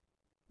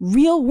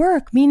 Real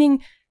work,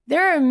 meaning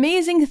there are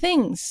amazing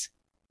things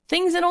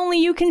that only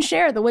you can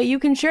share the way you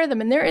can share them.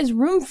 And there is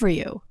room for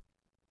you.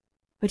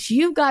 But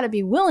you've got to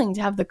be willing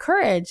to have the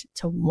courage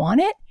to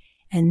want it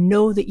and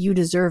know that you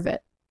deserve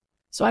it.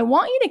 So I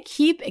want you to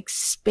keep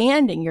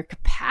expanding your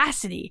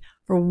capacity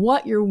for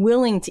what you're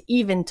willing to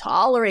even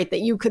tolerate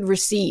that you could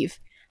receive.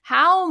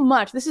 How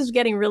much, this is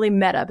getting really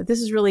meta, but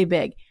this is really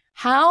big.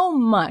 How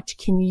much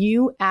can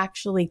you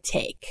actually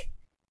take?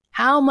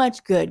 How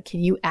much good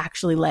can you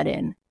actually let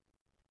in?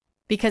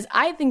 Because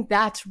I think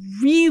that's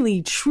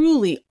really,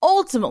 truly,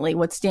 ultimately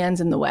what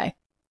stands in the way.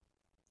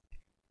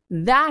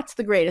 That's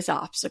the greatest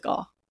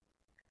obstacle.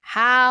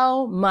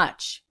 How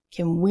much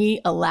can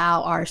we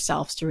allow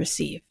ourselves to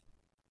receive?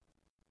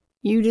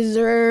 You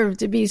deserve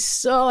to be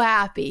so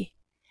happy.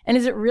 And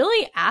is it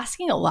really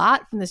asking a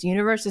lot from this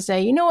universe to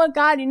say, you know what,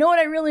 God, you know what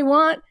I really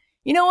want?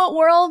 You know what,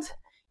 world?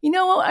 You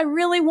know what I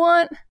really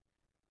want?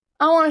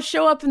 I want to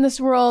show up in this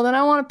world and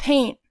I want to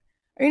paint.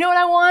 Or you know what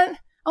I want?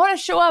 I want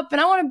to show up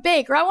and I want to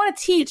bake, or I want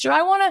to teach, or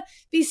I want to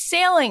be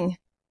sailing.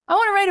 I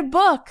want to write a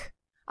book.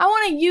 I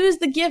want to use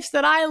the gifts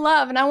that I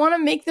love, and I want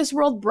to make this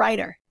world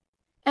brighter.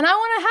 And I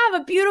want to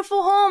have a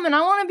beautiful home, and I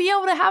want to be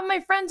able to have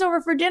my friends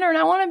over for dinner, and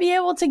I want to be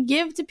able to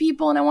give to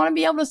people, and I want to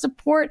be able to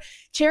support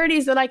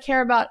charities that I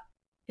care about.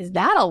 Is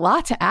that a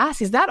lot to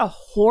ask? Is that a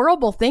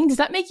horrible thing? Does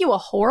that make you a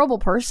horrible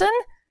person?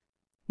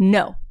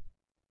 No.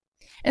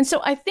 And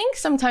so I think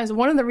sometimes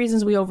one of the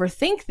reasons we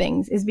overthink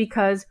things is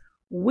because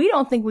we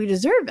don't think we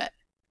deserve it.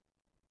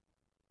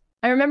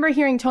 I remember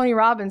hearing Tony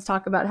Robbins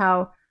talk about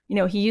how,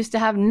 he used to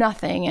have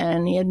nothing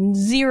and he had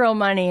zero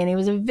money and he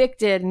was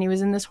evicted and he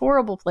was in this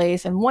horrible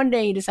place. And one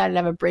day he decided to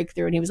have a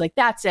breakthrough and he was like,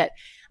 that's it.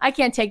 I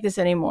can't take this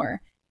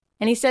anymore.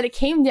 And he said it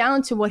came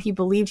down to what he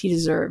believed he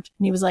deserved.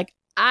 And he was like,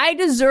 I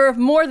deserve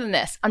more than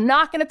this. I'm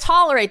not going to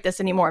tolerate this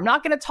anymore. I'm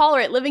not going to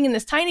tolerate living in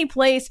this tiny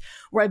place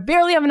where I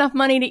barely have enough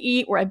money to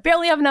eat, where I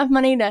barely have enough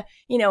money to,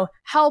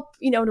 help,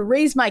 to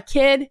raise my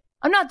kid.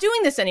 I'm not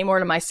doing this anymore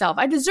to myself.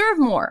 I deserve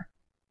more.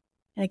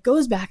 And it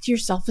goes back to your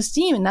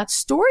self-esteem and that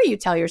story you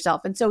tell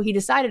yourself. And so he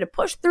decided to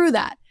push through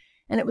that.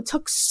 And it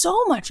took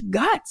so much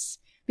guts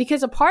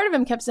because a part of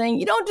him kept saying,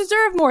 you don't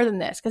deserve more than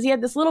this. Because he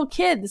had this little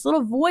kid, this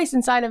little voice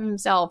inside of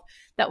himself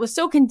that was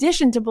so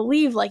conditioned to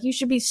believe like you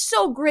should be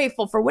so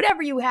grateful for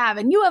whatever you have.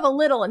 And you have a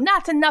little and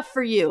that's enough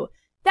for you.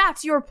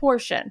 That's your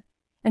portion.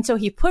 And so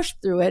he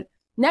pushed through it.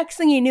 Next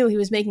thing he knew, he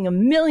was making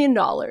 $1 million.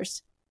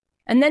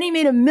 And then he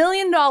made $1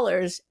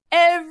 million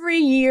every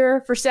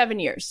year for 7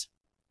 years.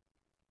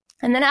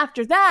 And then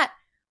after that,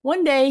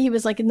 one day he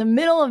was like in the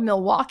middle of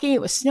Milwaukee.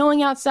 It was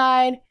snowing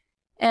outside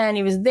and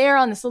he was there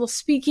on this little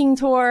speaking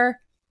tour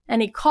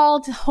and he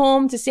called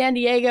home to San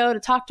Diego to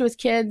talk to his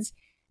kids.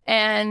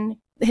 And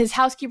his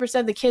housekeeper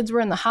said the kids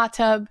were in the hot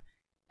tub.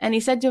 And he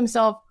said to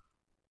himself,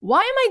 why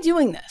am I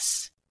doing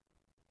this?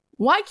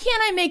 Why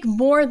can't I make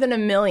more than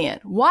 $1 million?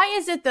 Why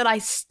is it that I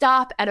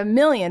stop at $1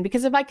 million?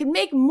 Because if I could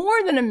make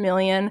more than $1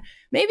 million,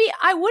 maybe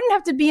I wouldn't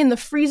have to be in the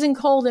freezing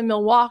cold in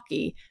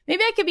Milwaukee.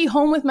 Maybe I could be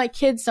home with my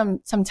kids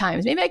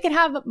sometimes. Maybe I could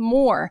have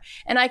more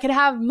and I could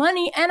have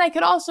money and I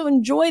could also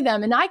enjoy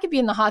them and I could be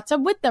in the hot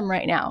tub with them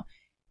right now.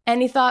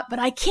 And he thought, but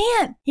I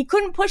can't. He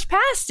couldn't push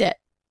past it.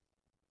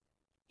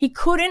 He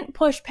couldn't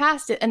push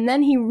past it. And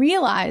then he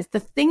realized the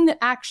thing that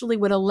actually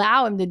would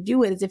allow him to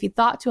do it is if he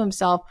thought to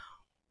himself,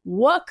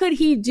 what could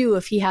he do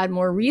if he had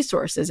more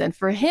resources? And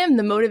for him,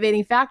 the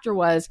motivating factor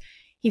was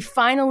he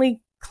finally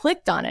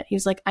clicked on it. He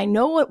was like, I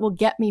know what will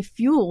get me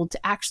fueled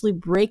to actually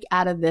break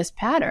out of this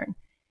pattern.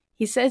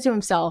 He said to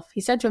himself,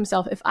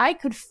 if I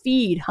could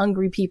feed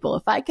hungry people,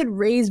 if I could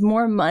raise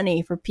more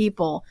money for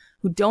people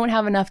who don't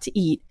have enough to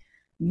eat,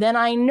 then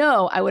I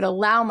know I would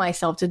allow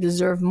myself to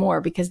deserve more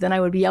because then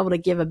I would be able to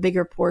give a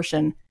bigger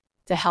portion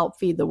to help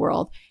feed the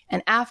world.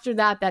 And after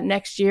that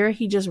next year,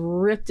 he just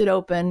ripped it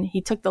open.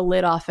 He took the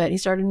lid off it. He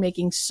started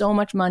making so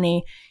much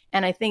money.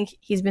 And I think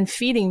he's been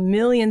feeding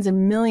millions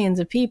and millions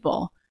of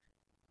people.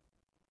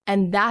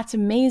 And that's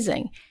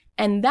amazing.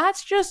 And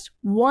that's just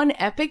one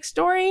epic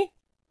story.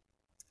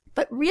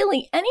 But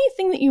really,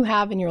 anything that you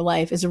have in your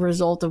life is a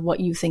result of what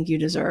you think you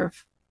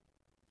deserve.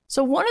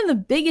 So one of the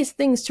biggest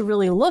things to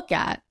really look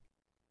at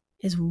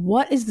is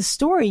what is the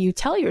story you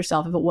tell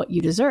yourself about what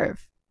you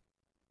deserve?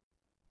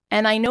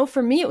 And I know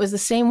for me, it was the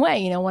same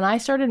way. When I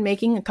started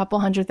making a couple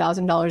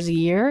 $100,000 a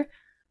year,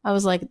 I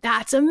was like,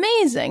 that's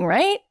amazing,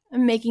 right?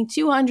 I'm making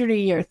 200 a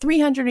year,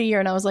 300 a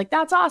year. And I was like,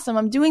 that's awesome.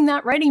 I'm doing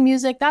that, writing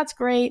music. That's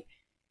great.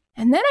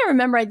 And then I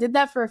remember I did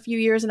that for a few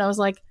years and I was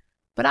like,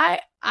 but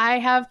I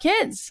have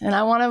kids and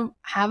I want to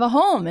have a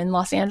home and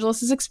Los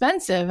Angeles is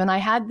expensive. And I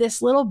had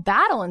this little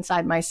battle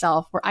inside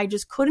myself where I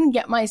just couldn't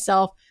get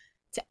myself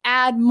to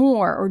add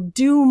more or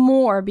do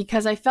more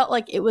because I felt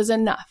like it was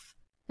enough.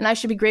 And I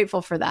should be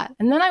grateful for that.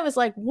 And then I was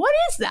like, what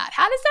is that?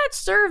 How does that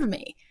serve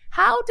me?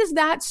 How does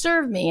that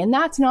serve me? And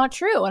that's not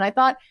true. And I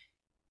thought,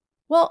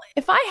 well,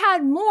 if I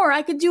had more,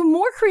 I could do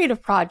more creative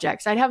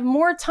projects. I'd have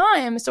more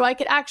time so I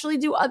could actually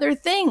do other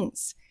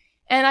things.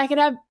 And I could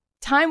have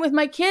time with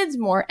my kids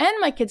more. And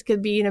my kids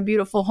could be in a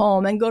beautiful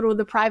home and go to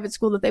the private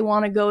school that they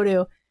want to go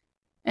to.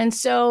 And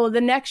so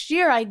the next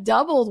year I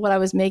doubled what I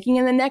was making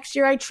and the next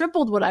year I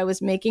tripled what I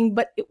was making,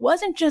 but it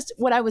wasn't just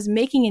what I was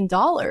making in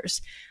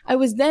dollars. I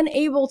was then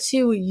able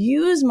to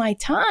use my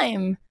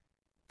time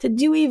to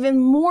do even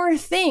more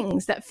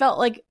things that felt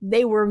like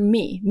they were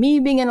me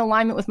being in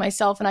alignment with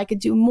myself. And I could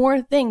do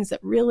more things that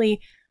really,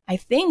 I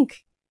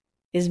think,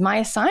 is my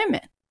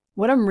assignment,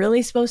 what I'm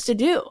really supposed to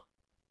do.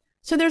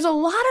 So there's a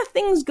lot of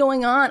things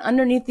going on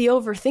underneath the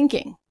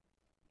overthinking.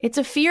 It's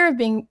a fear of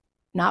being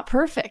not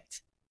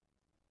perfect.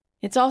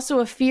 It's also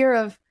a fear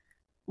of,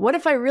 what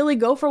if I really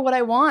go for what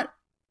I want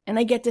and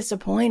I get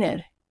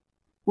disappointed?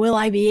 Will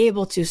I be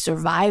able to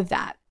survive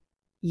that?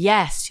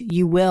 Yes,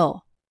 you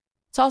will.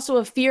 It's also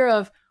a fear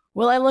of,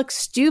 will I look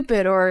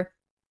stupid? Or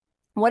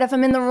what if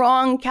I'm in the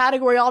wrong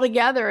category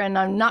altogether and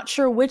I'm not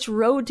sure which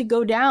road to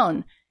go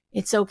down?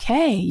 It's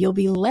okay. You'll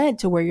be led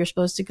to where you're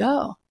supposed to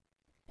go.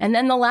 And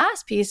then the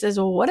last piece is,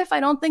 well, what if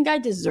I don't think I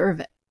deserve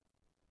it?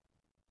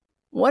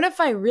 What if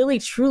I really,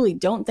 truly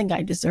don't think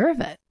I deserve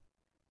it?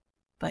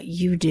 But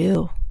you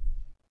do.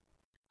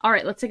 All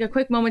right, let's take a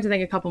quick moment to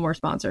thank a couple more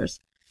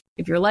sponsors.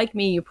 If you're like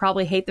me, you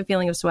probably hate the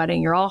feeling of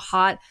sweating. You're all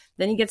hot,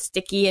 then you get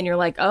sticky and you're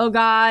like, oh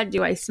God,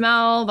 do I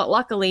smell? But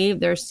luckily,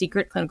 there's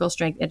secret clinical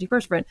strength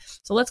antiperspirant.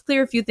 So let's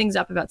clear a few things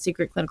up about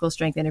secret clinical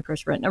strength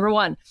antiperspirant. Number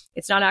one,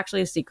 it's not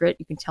actually a secret.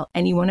 You can tell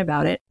anyone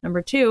about it.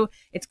 Number two,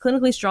 it's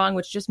clinically strong,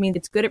 which just means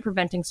it's good at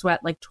preventing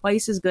sweat, like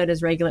twice as good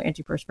as regular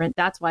antiperspirant.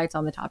 That's why it's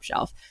on the top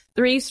shelf.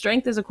 Three,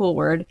 strength is a cool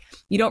word.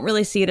 You don't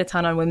really see it a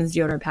ton on women's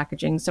deodorant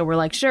packaging. So we're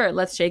like, sure,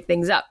 let's shake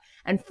things up.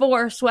 And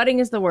 4, sweating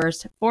is the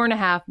worst.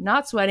 4.5,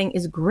 not sweating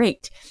is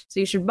great. So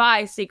you should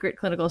buy secret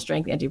clinical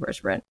strength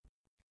antiperspirant.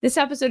 This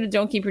episode of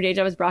Don't Keep Your Day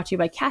Job is brought to you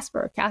by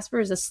Casper.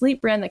 Casper is a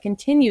sleep brand that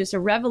continues to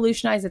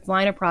revolutionize its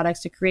line of products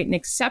to create an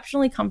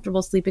exceptionally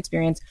comfortable sleep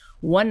experience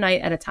one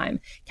night at a time.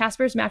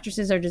 Casper's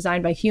mattresses are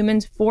designed by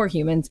humans for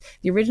humans.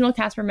 The original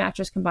Casper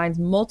mattress combines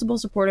multiple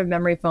supportive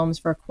memory foams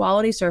for a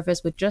quality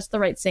surface with just the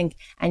right sink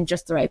and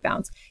just the right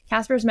bounce.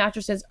 Casper's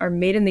mattresses are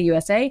made in the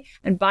USA,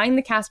 and buying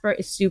the Casper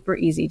is super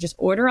easy. Just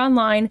order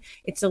online.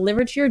 It's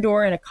delivered to your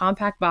door in a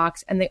compact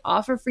box, and they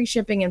offer free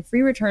shipping and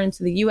free returns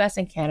to the US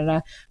and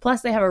Canada.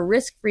 Plus, they have a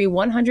risk-free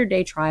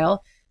 100-day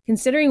trial.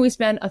 Considering we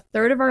spend a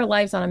third of our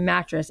lives on a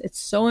mattress, it's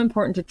so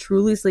important to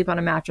truly sleep on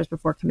a mattress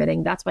before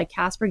committing. That's why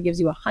Casper gives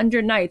you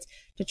 100 nights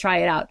to try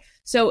it out.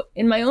 So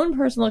in my own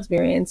personal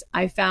experience,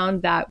 I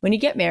found that when you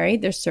get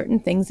married, there's certain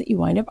things that you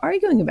wind up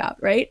arguing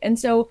about, right? And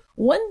so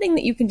one thing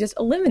that you can just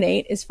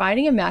eliminate is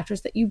finding a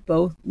mattress that you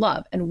both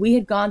love. And we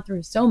had gone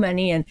through so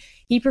many, and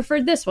he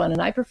preferred this one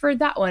and I preferred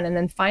that one. And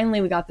then finally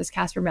we got this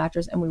Casper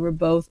mattress and we were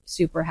both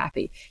super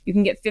happy. You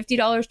can get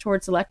 $50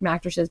 towards select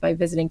mattresses by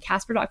visiting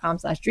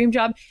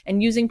casper.com/dreamjob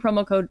and using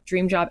promo code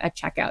DREAMJOB at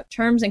checkout.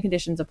 Terms and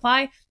conditions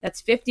apply.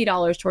 That's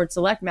 $50 towards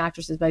select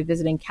mattresses by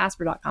visiting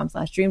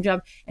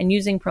casper.com/dreamjob and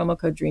using promo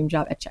code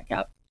DREAMJOB at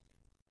checkout.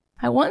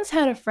 I once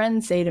had a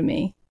friend say to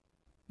me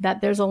that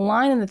there's a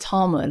line in the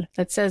Talmud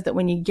that says that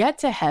when you get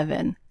to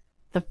heaven,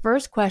 the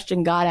first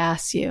question God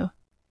asks you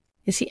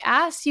is he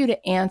asks you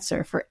to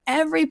answer for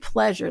every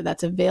pleasure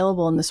that's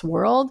available in this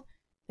world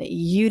that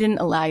you didn't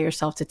allow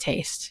yourself to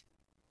taste.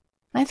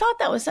 And I thought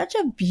that was such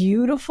a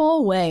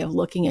beautiful way of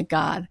looking at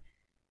God.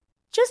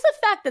 Just the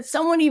fact that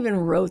someone even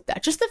wrote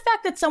that, just the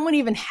fact that someone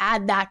even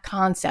had that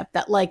concept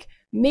that like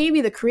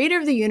maybe the creator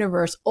of the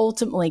universe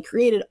ultimately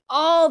created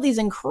all these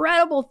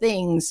incredible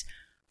things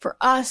for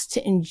us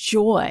to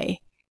enjoy.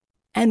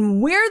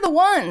 And we're the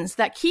ones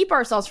that keep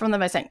ourselves from them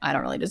by saying, I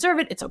don't really deserve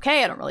it. It's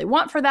okay. I don't really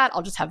want for that.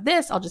 I'll just have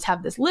this. I'll just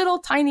have this little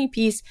tiny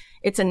piece.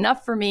 It's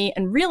enough for me.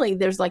 And really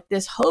there's like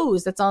this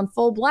hose that's on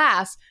full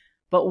blast,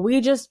 but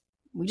we just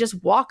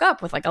walk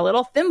up with like a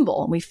little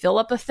thimble and we fill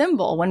up a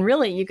thimble when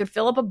really you could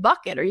fill up a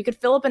bucket or you could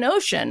fill up an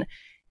ocean,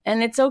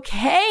 and it's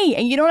okay.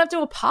 And you don't have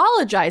to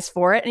apologize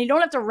for it and you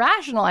don't have to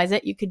rationalize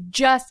it. You could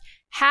just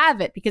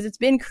have it because it's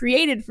been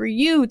created for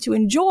you to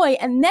enjoy,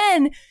 and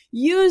then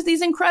use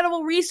these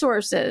incredible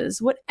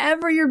resources.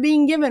 Whatever you're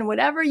being given,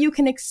 whatever you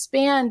can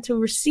expand to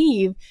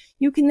receive,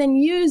 you can then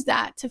use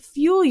that to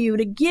fuel you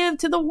to give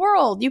to the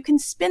world. You can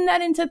spin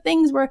that into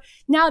things where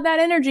now that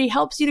energy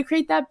helps you to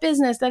create that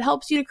business, that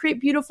helps you to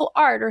create beautiful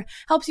art, or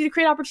helps you to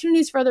create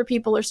opportunities for other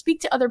people or speak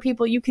to other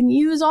people. You can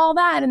use all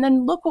that and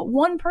then look what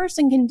one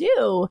person can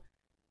do.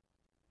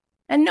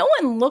 And no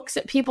one looks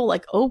at people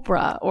like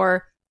Oprah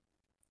or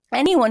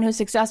anyone who's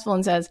successful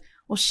and says,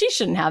 well, she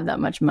shouldn't have that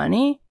much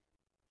money.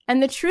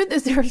 And the truth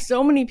is there are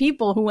so many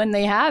people who, when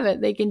they have it,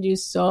 they can do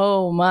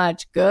so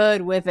much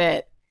good with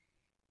it.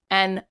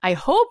 And I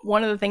hope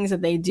one of the things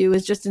that they do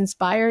is just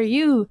inspire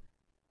you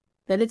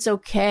that it's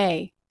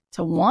okay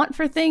to want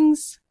for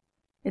things.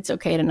 It's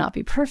okay to not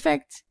be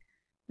perfect,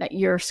 that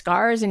your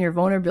scars and your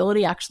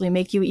vulnerability actually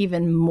make you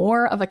even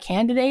more of a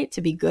candidate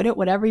to be good at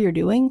whatever you're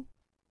doing,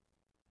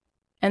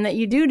 and that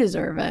you do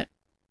deserve it.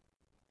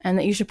 And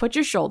that you should put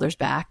your shoulders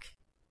back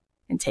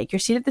and take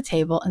your seat at the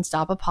table and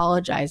stop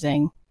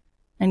apologizing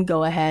and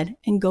go ahead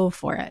and go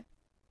for it.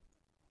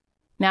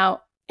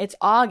 Now, it's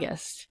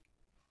August,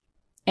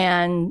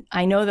 and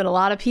I know that a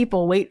lot of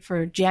people wait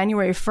for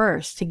January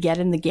 1st to get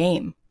in the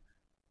game.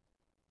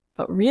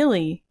 But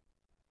really,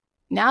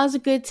 now's a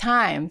good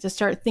time to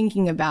start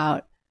thinking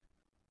about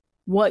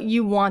what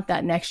you want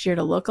that next year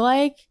to look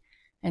like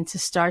and to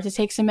start to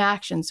take some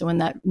action. So when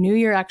that new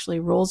year actually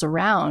rolls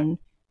around,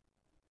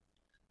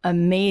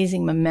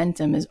 amazing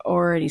momentum is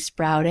already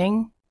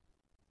sprouting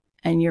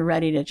and you're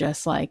ready to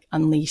just like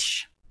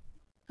unleash.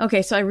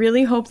 Okay, so I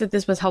really hope that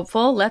this was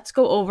helpful. Let's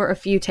go over a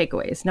few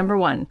takeaways. Number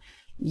 1,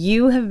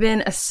 you have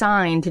been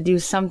assigned to do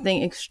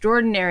something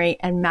extraordinary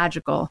and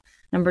magical.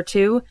 Number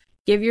 2,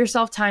 give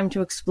yourself time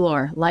to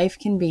explore. Life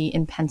can be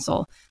in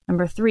pencil.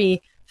 Number 3,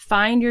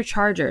 find your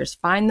chargers.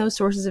 Find those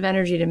sources of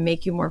energy to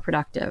make you more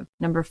productive.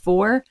 Number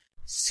 4,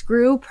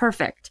 screw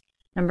perfect.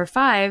 Number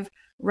 5,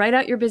 write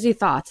out your busy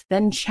thoughts,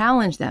 then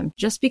challenge them.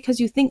 Just because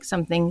you think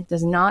something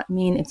does not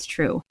mean it's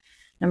true.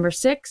 Number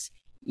 6,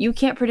 you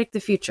can't predict the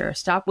future.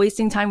 Stop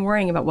wasting time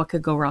worrying about what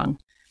could go wrong.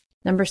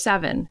 Number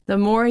 7, the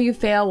more you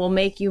fail will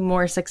make you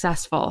more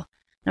successful.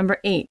 Number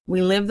 8,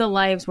 we live the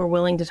lives we're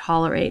willing to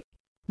tolerate.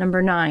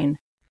 Number 9,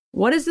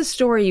 what is the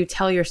story you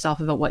tell yourself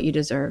about what you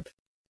deserve?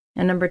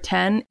 And number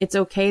 10, it's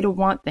okay to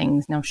want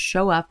things. Now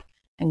show up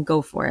and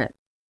go for it.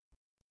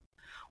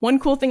 One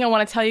cool thing I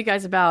want to tell you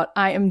guys about,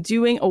 I am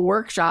doing a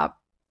workshop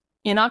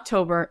in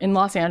October in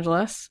Los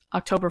Angeles,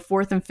 October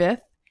 4th and 5th.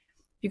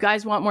 If you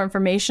guys want more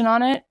information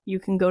on it, you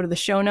can go to the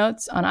show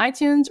notes on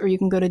iTunes, or you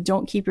can go to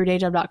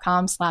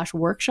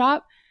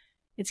don'tkeepyourdayjob.com/workshop.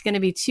 It's going to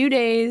be 2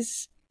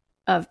 days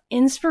of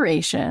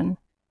inspiration.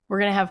 We're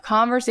going to have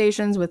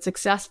conversations with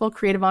successful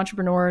creative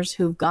entrepreneurs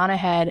who've gone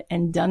ahead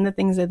and done the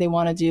things that they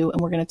want to do.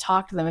 And we're going to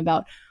talk to them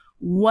about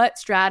what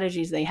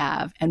strategies they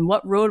have and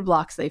what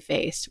roadblocks they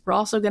faced. We're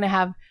also going to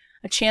have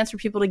a chance for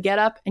people to get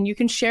up and you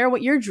can share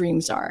what your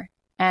dreams are.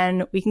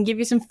 And we can give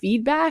you some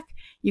feedback.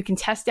 You can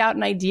test out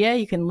an idea.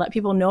 You can let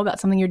people know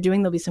about something you're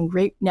doing. There'll be some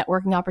great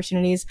networking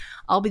opportunities.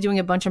 I'll be doing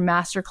a bunch of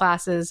master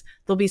classes.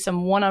 There'll be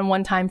some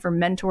one-on-one time for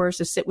mentors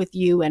to sit with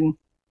you and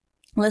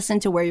listen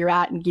to where you're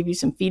at and give you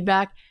some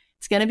feedback.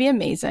 It's going to be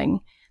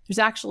amazing. There's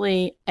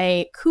actually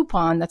a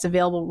coupon that's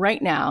available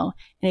right now.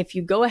 And if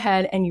you go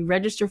ahead and you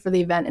register for the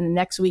event in the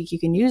next week, you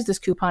can use this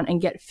coupon and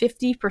get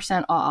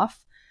 50%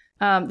 off.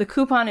 The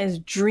coupon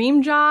is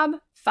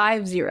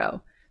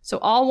DreamJob50. So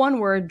all one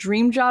word,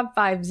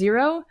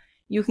 DreamJob50.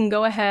 You can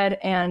go ahead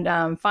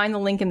and find the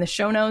link in the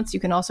show notes. You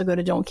can also go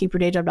to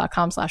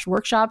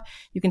don'tkeepyourdayjob.com/workshop.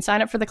 You can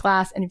sign up for the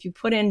class. And if you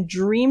put in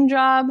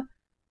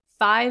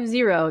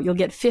DreamJob50, you'll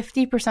get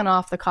 50%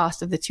 off the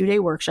cost of the 2-day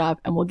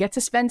workshop. And we'll get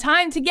to spend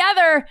time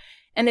together.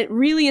 And it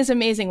really is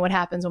amazing what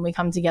happens when we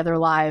come together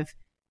live.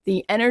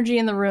 The energy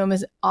in the room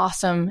is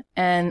awesome.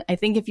 And I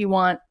think if you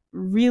want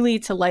really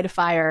to light a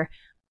fire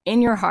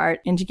in your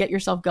heart and to get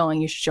yourself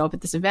going, you should show up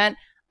at this event.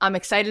 I'm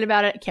excited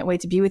about it. I can't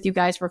wait to be with you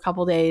guys for a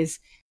couple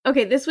days.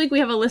 Okay, this week we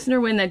have a listener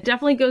win that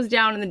definitely goes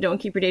down in the Don't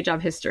Keep Your Day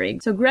Job history.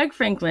 So Greg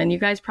Franklin, you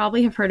guys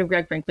probably have heard of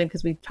Greg Franklin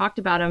because we've talked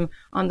about him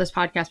on this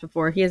podcast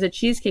before. He has a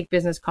cheesecake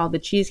business called the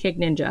Cheesecake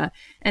Ninja,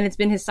 and it's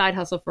been his side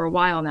hustle for a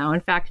while now. In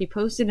fact, he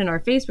posted in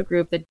our Facebook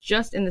group that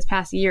just in this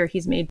past year,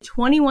 he's made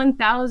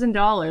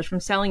 $21,000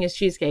 from selling his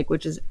cheesecake,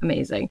 which is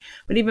amazing.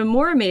 But even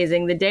more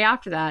amazing, the day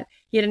after that,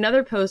 he had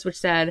another post which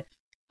said,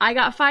 "I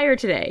got fired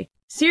today.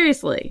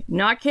 Seriously,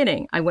 not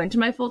kidding. I went to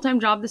my full-time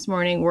job this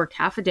morning, worked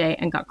half a day,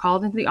 and got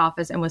called into the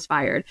office and was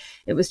fired.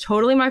 It was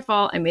totally my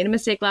fault. I made a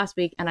mistake last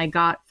week and I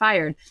got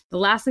fired. The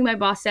last thing my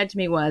boss said to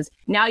me was,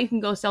 'Now you can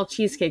go sell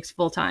cheesecakes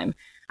full-time.'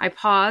 I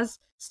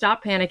paused,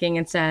 stopped panicking,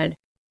 and said,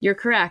 'You're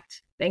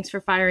correct. Thanks for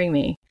firing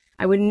me.'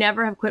 I would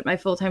never have quit my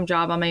full-time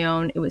job on my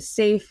own. It was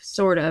safe,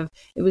 sort of.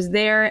 It was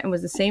there and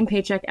was the same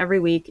paycheck every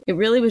week. It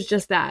really was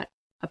just that,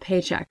 a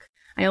paycheck.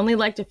 I only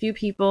liked a few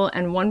people,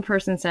 and one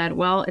person said,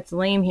 'Well, it's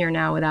lame here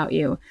now without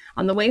you.'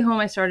 On the way home,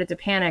 I started to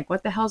panic.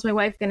 What the hell's my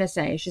wife going to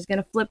say? She's going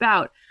to flip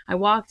out. I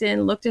walked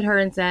in, looked at her,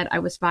 and said I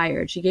was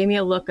fired. She gave me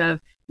a look of,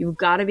 'You've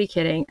got to be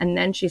kidding.' And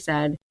then she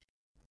said,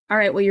 'All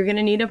right, well, you're going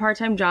to need a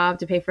part-time job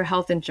to pay for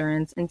health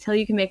insurance until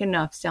you can make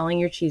enough selling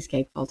your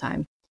cheesecake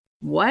full-time.'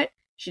 What?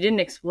 She didn't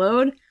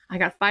explode? I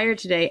got fired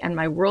today and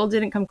my world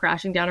didn't come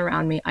crashing down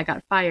around me. I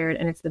got fired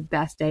and it's the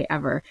best day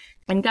ever."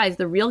 And guys,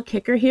 the real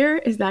kicker here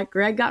is that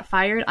Greg got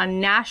fired on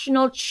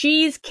National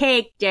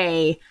Cheesecake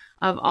Day.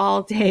 Of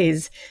all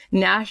days,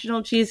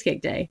 National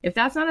Cheesecake Day. If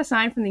that's not a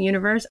sign from the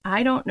universe,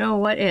 I don't know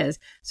what is.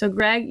 So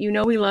Greg, you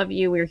know we love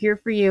you. We're here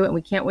for you, and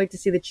we can't wait to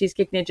see the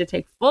Cheesecake Ninja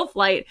take full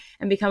flight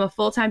and become a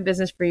full-time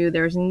business for you.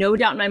 There's no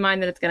doubt in my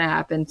mind that it's going to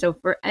happen. So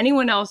for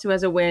anyone else who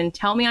has a win,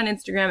 tell me on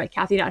Instagram at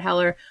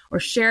Kathy.Heller or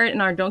share it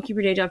in our Don't Keep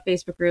Your Day Job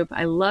Facebook group.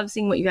 I love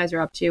seeing what you guys are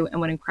up to and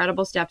what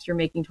incredible steps you're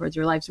making towards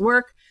your life's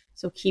work.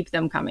 So keep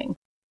them coming.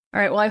 All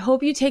right. Well, I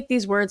hope you take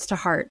these words to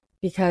heart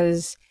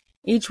because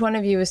each one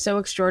of you is so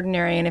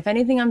extraordinary. And if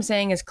anything I'm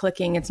saying is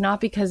clicking, it's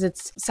not because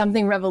it's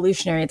something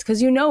revolutionary. It's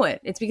because you know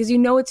it. It's because you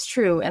know it's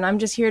true. And I'm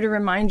just here to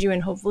remind you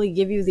and hopefully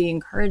give you the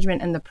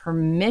encouragement and the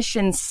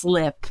permission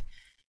slip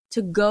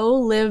to go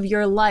live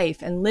your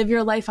life and live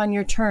your life on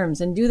your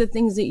terms and do the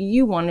things that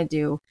you want to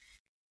do.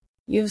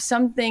 You have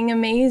something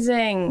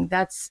amazing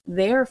that's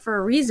there for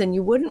a reason.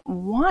 You wouldn't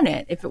want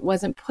it if it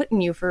wasn't put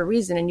in you for a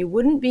reason. And you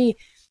wouldn't be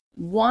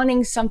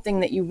wanting something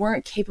that you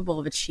weren't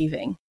capable of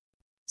achieving.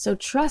 So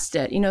trust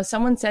it. You know,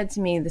 someone said to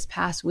me this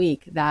past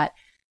week that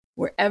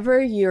wherever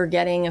you're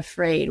getting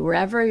afraid,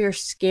 wherever you're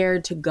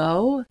scared to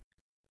go,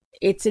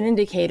 it's an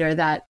indicator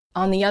that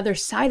on the other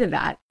side of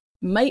that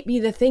might be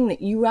the thing that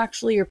you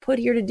actually are put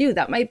here to do.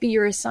 That might be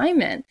your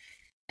assignment.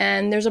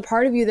 And there's a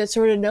part of you that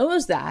sort of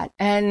knows that.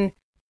 And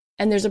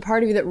there's a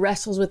part of you that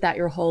wrestles with that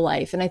your whole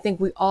life. And I think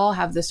we all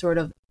have this sort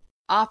of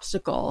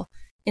obstacle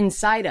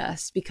inside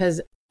us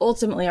because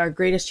ultimately our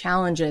greatest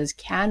challenge is,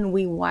 can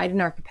we widen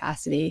our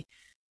capacity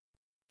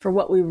for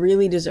what we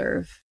really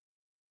deserve?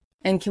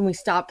 And can we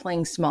stop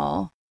playing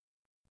small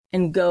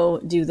and go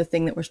do the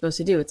thing that we're supposed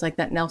to do? It's like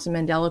that Nelson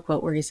Mandela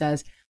quote where he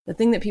says, the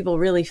thing that people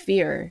really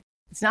fear,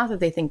 it's not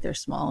that they think they're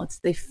small. It's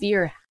they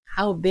fear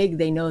how big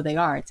they know they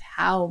are. It's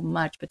how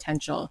much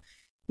potential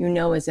you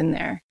know is in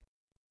there.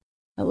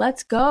 But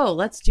let's go.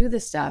 Let's do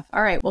this stuff.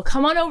 All right. Well,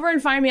 come on over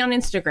and find me on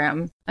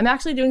Instagram. I'm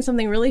actually doing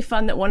something really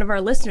fun that one of our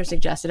listeners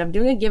suggested. I'm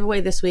doing a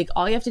giveaway this week.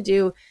 All you have to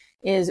do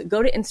is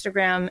go to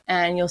Instagram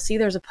and you'll see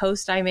there's a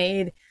post I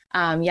made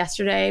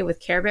yesterday with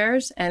Care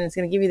Bears, and it's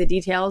going to give you the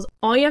details.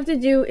 All you have to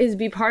do is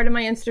be part of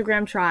my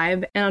Instagram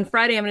tribe. And on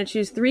Friday, I'm going to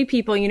choose 3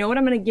 people. You know what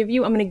I'm going to give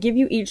you? I'm going to give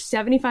you each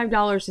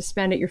 $75 to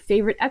spend at your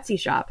favorite Etsy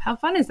shop. How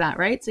fun is that,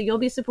 right? So you'll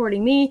be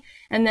supporting me,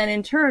 and then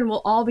in turn,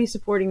 we'll all be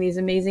supporting these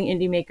amazing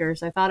indie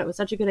makers. I thought it was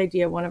such a good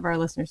idea. One of our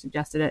listeners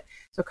suggested it.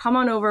 So come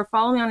on over,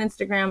 follow me on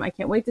Instagram. I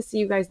can't wait to see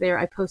you guys there.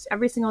 I post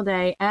every single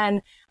day,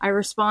 and I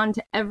respond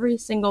to every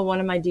single one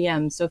of my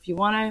DMs. So if you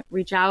want to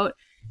reach out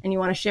and you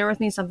want to share with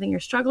me something you're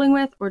struggling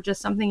with or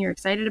just something you're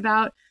excited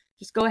about,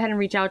 just go ahead and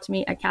reach out to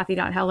me at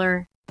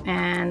Kathy.Heller.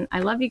 And I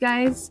love you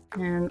guys,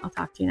 and I'll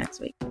talk to you next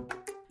week.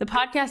 The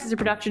podcast is a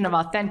production of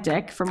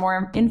Authentic. For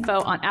more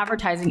info on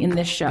advertising in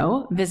this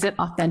show, visit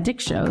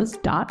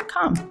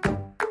AuthenticShows.com.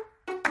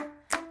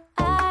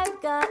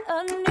 I've got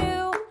a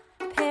new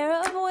pair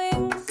of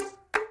wings.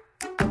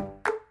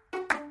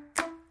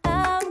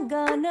 I'm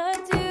gonna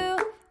do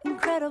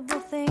incredible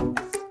things.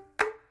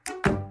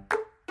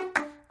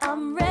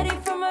 I'm ready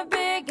for my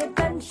big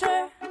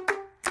adventure.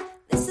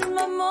 This is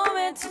my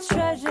moment to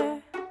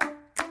treasure.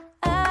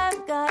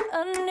 I've got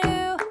a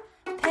new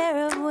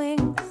pair of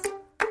wings.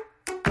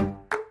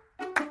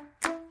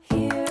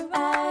 Here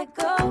I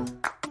go.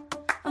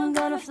 I'm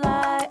gonna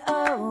fly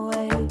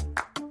away.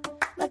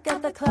 Look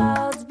at the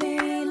clouds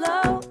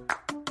below.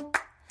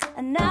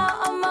 And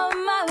now I'm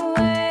on my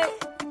way.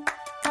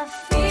 I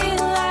feel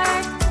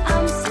like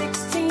I'm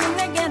 16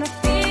 again. I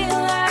feel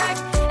like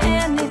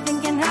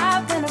anything can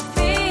happen. I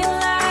feel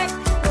like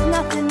there's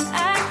nothing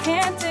I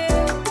can't do.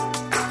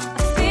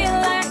 I feel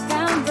like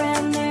I'm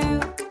brand new.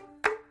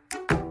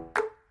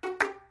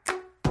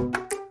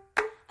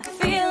 I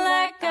feel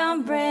like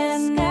I'm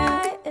brand new.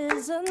 Sky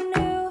is a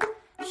new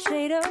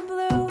shade of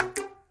blue.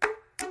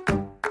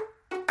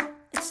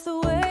 It's the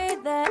way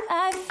that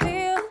I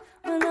feel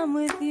when I'm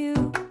with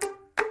you.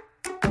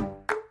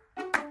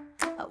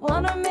 I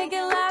wanna make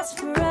it last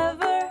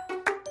forever.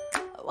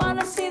 I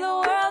wanna see the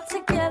world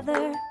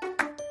together.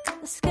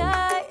 The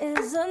sky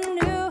is a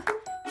new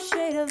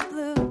shade of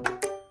blue.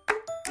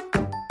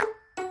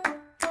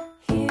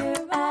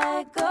 Here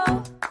I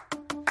go.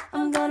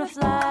 I'm gonna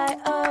fly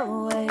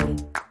away.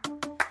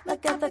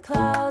 Look at the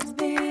clouds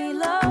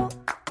below.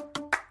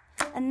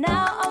 And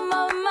now I'm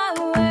on my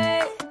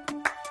way.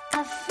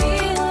 I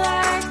feel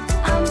like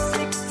I'm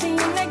 16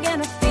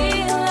 again. I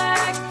feel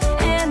like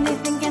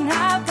anything can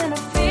happen. I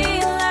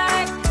feel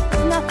like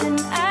there's nothing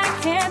I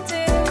can't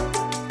do.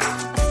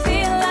 I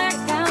feel like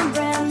I'm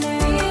brand new.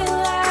 I feel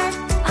like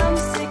I'm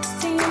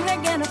 16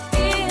 again. I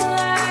feel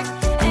like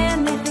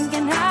anything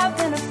can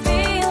happen. I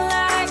feel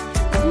like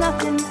there's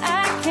nothing I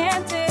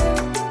can't do.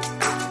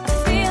 I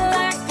feel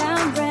like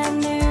I'm brand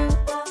new.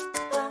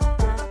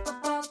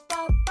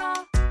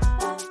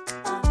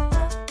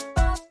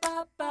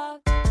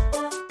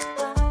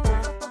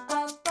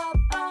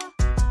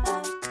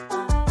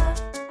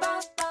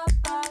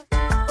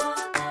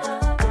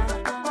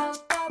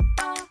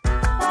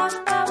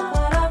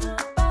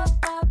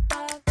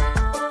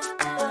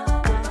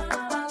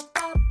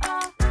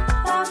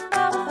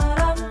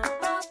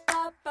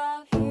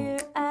 Here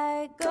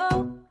I go.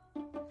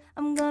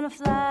 I'm gonna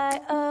fly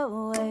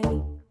away.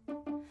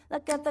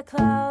 Look at the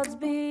clouds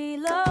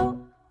below.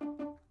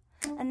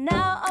 And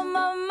now I'm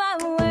on my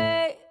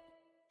way.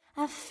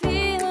 I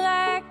feel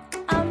like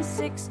I'm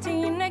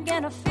 16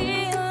 again. I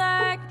feel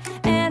like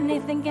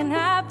anything can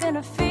happen.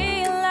 I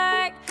feel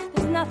like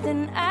there's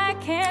nothing I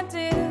can't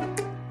do.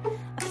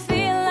 I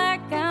feel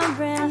like I'm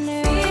brand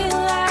new.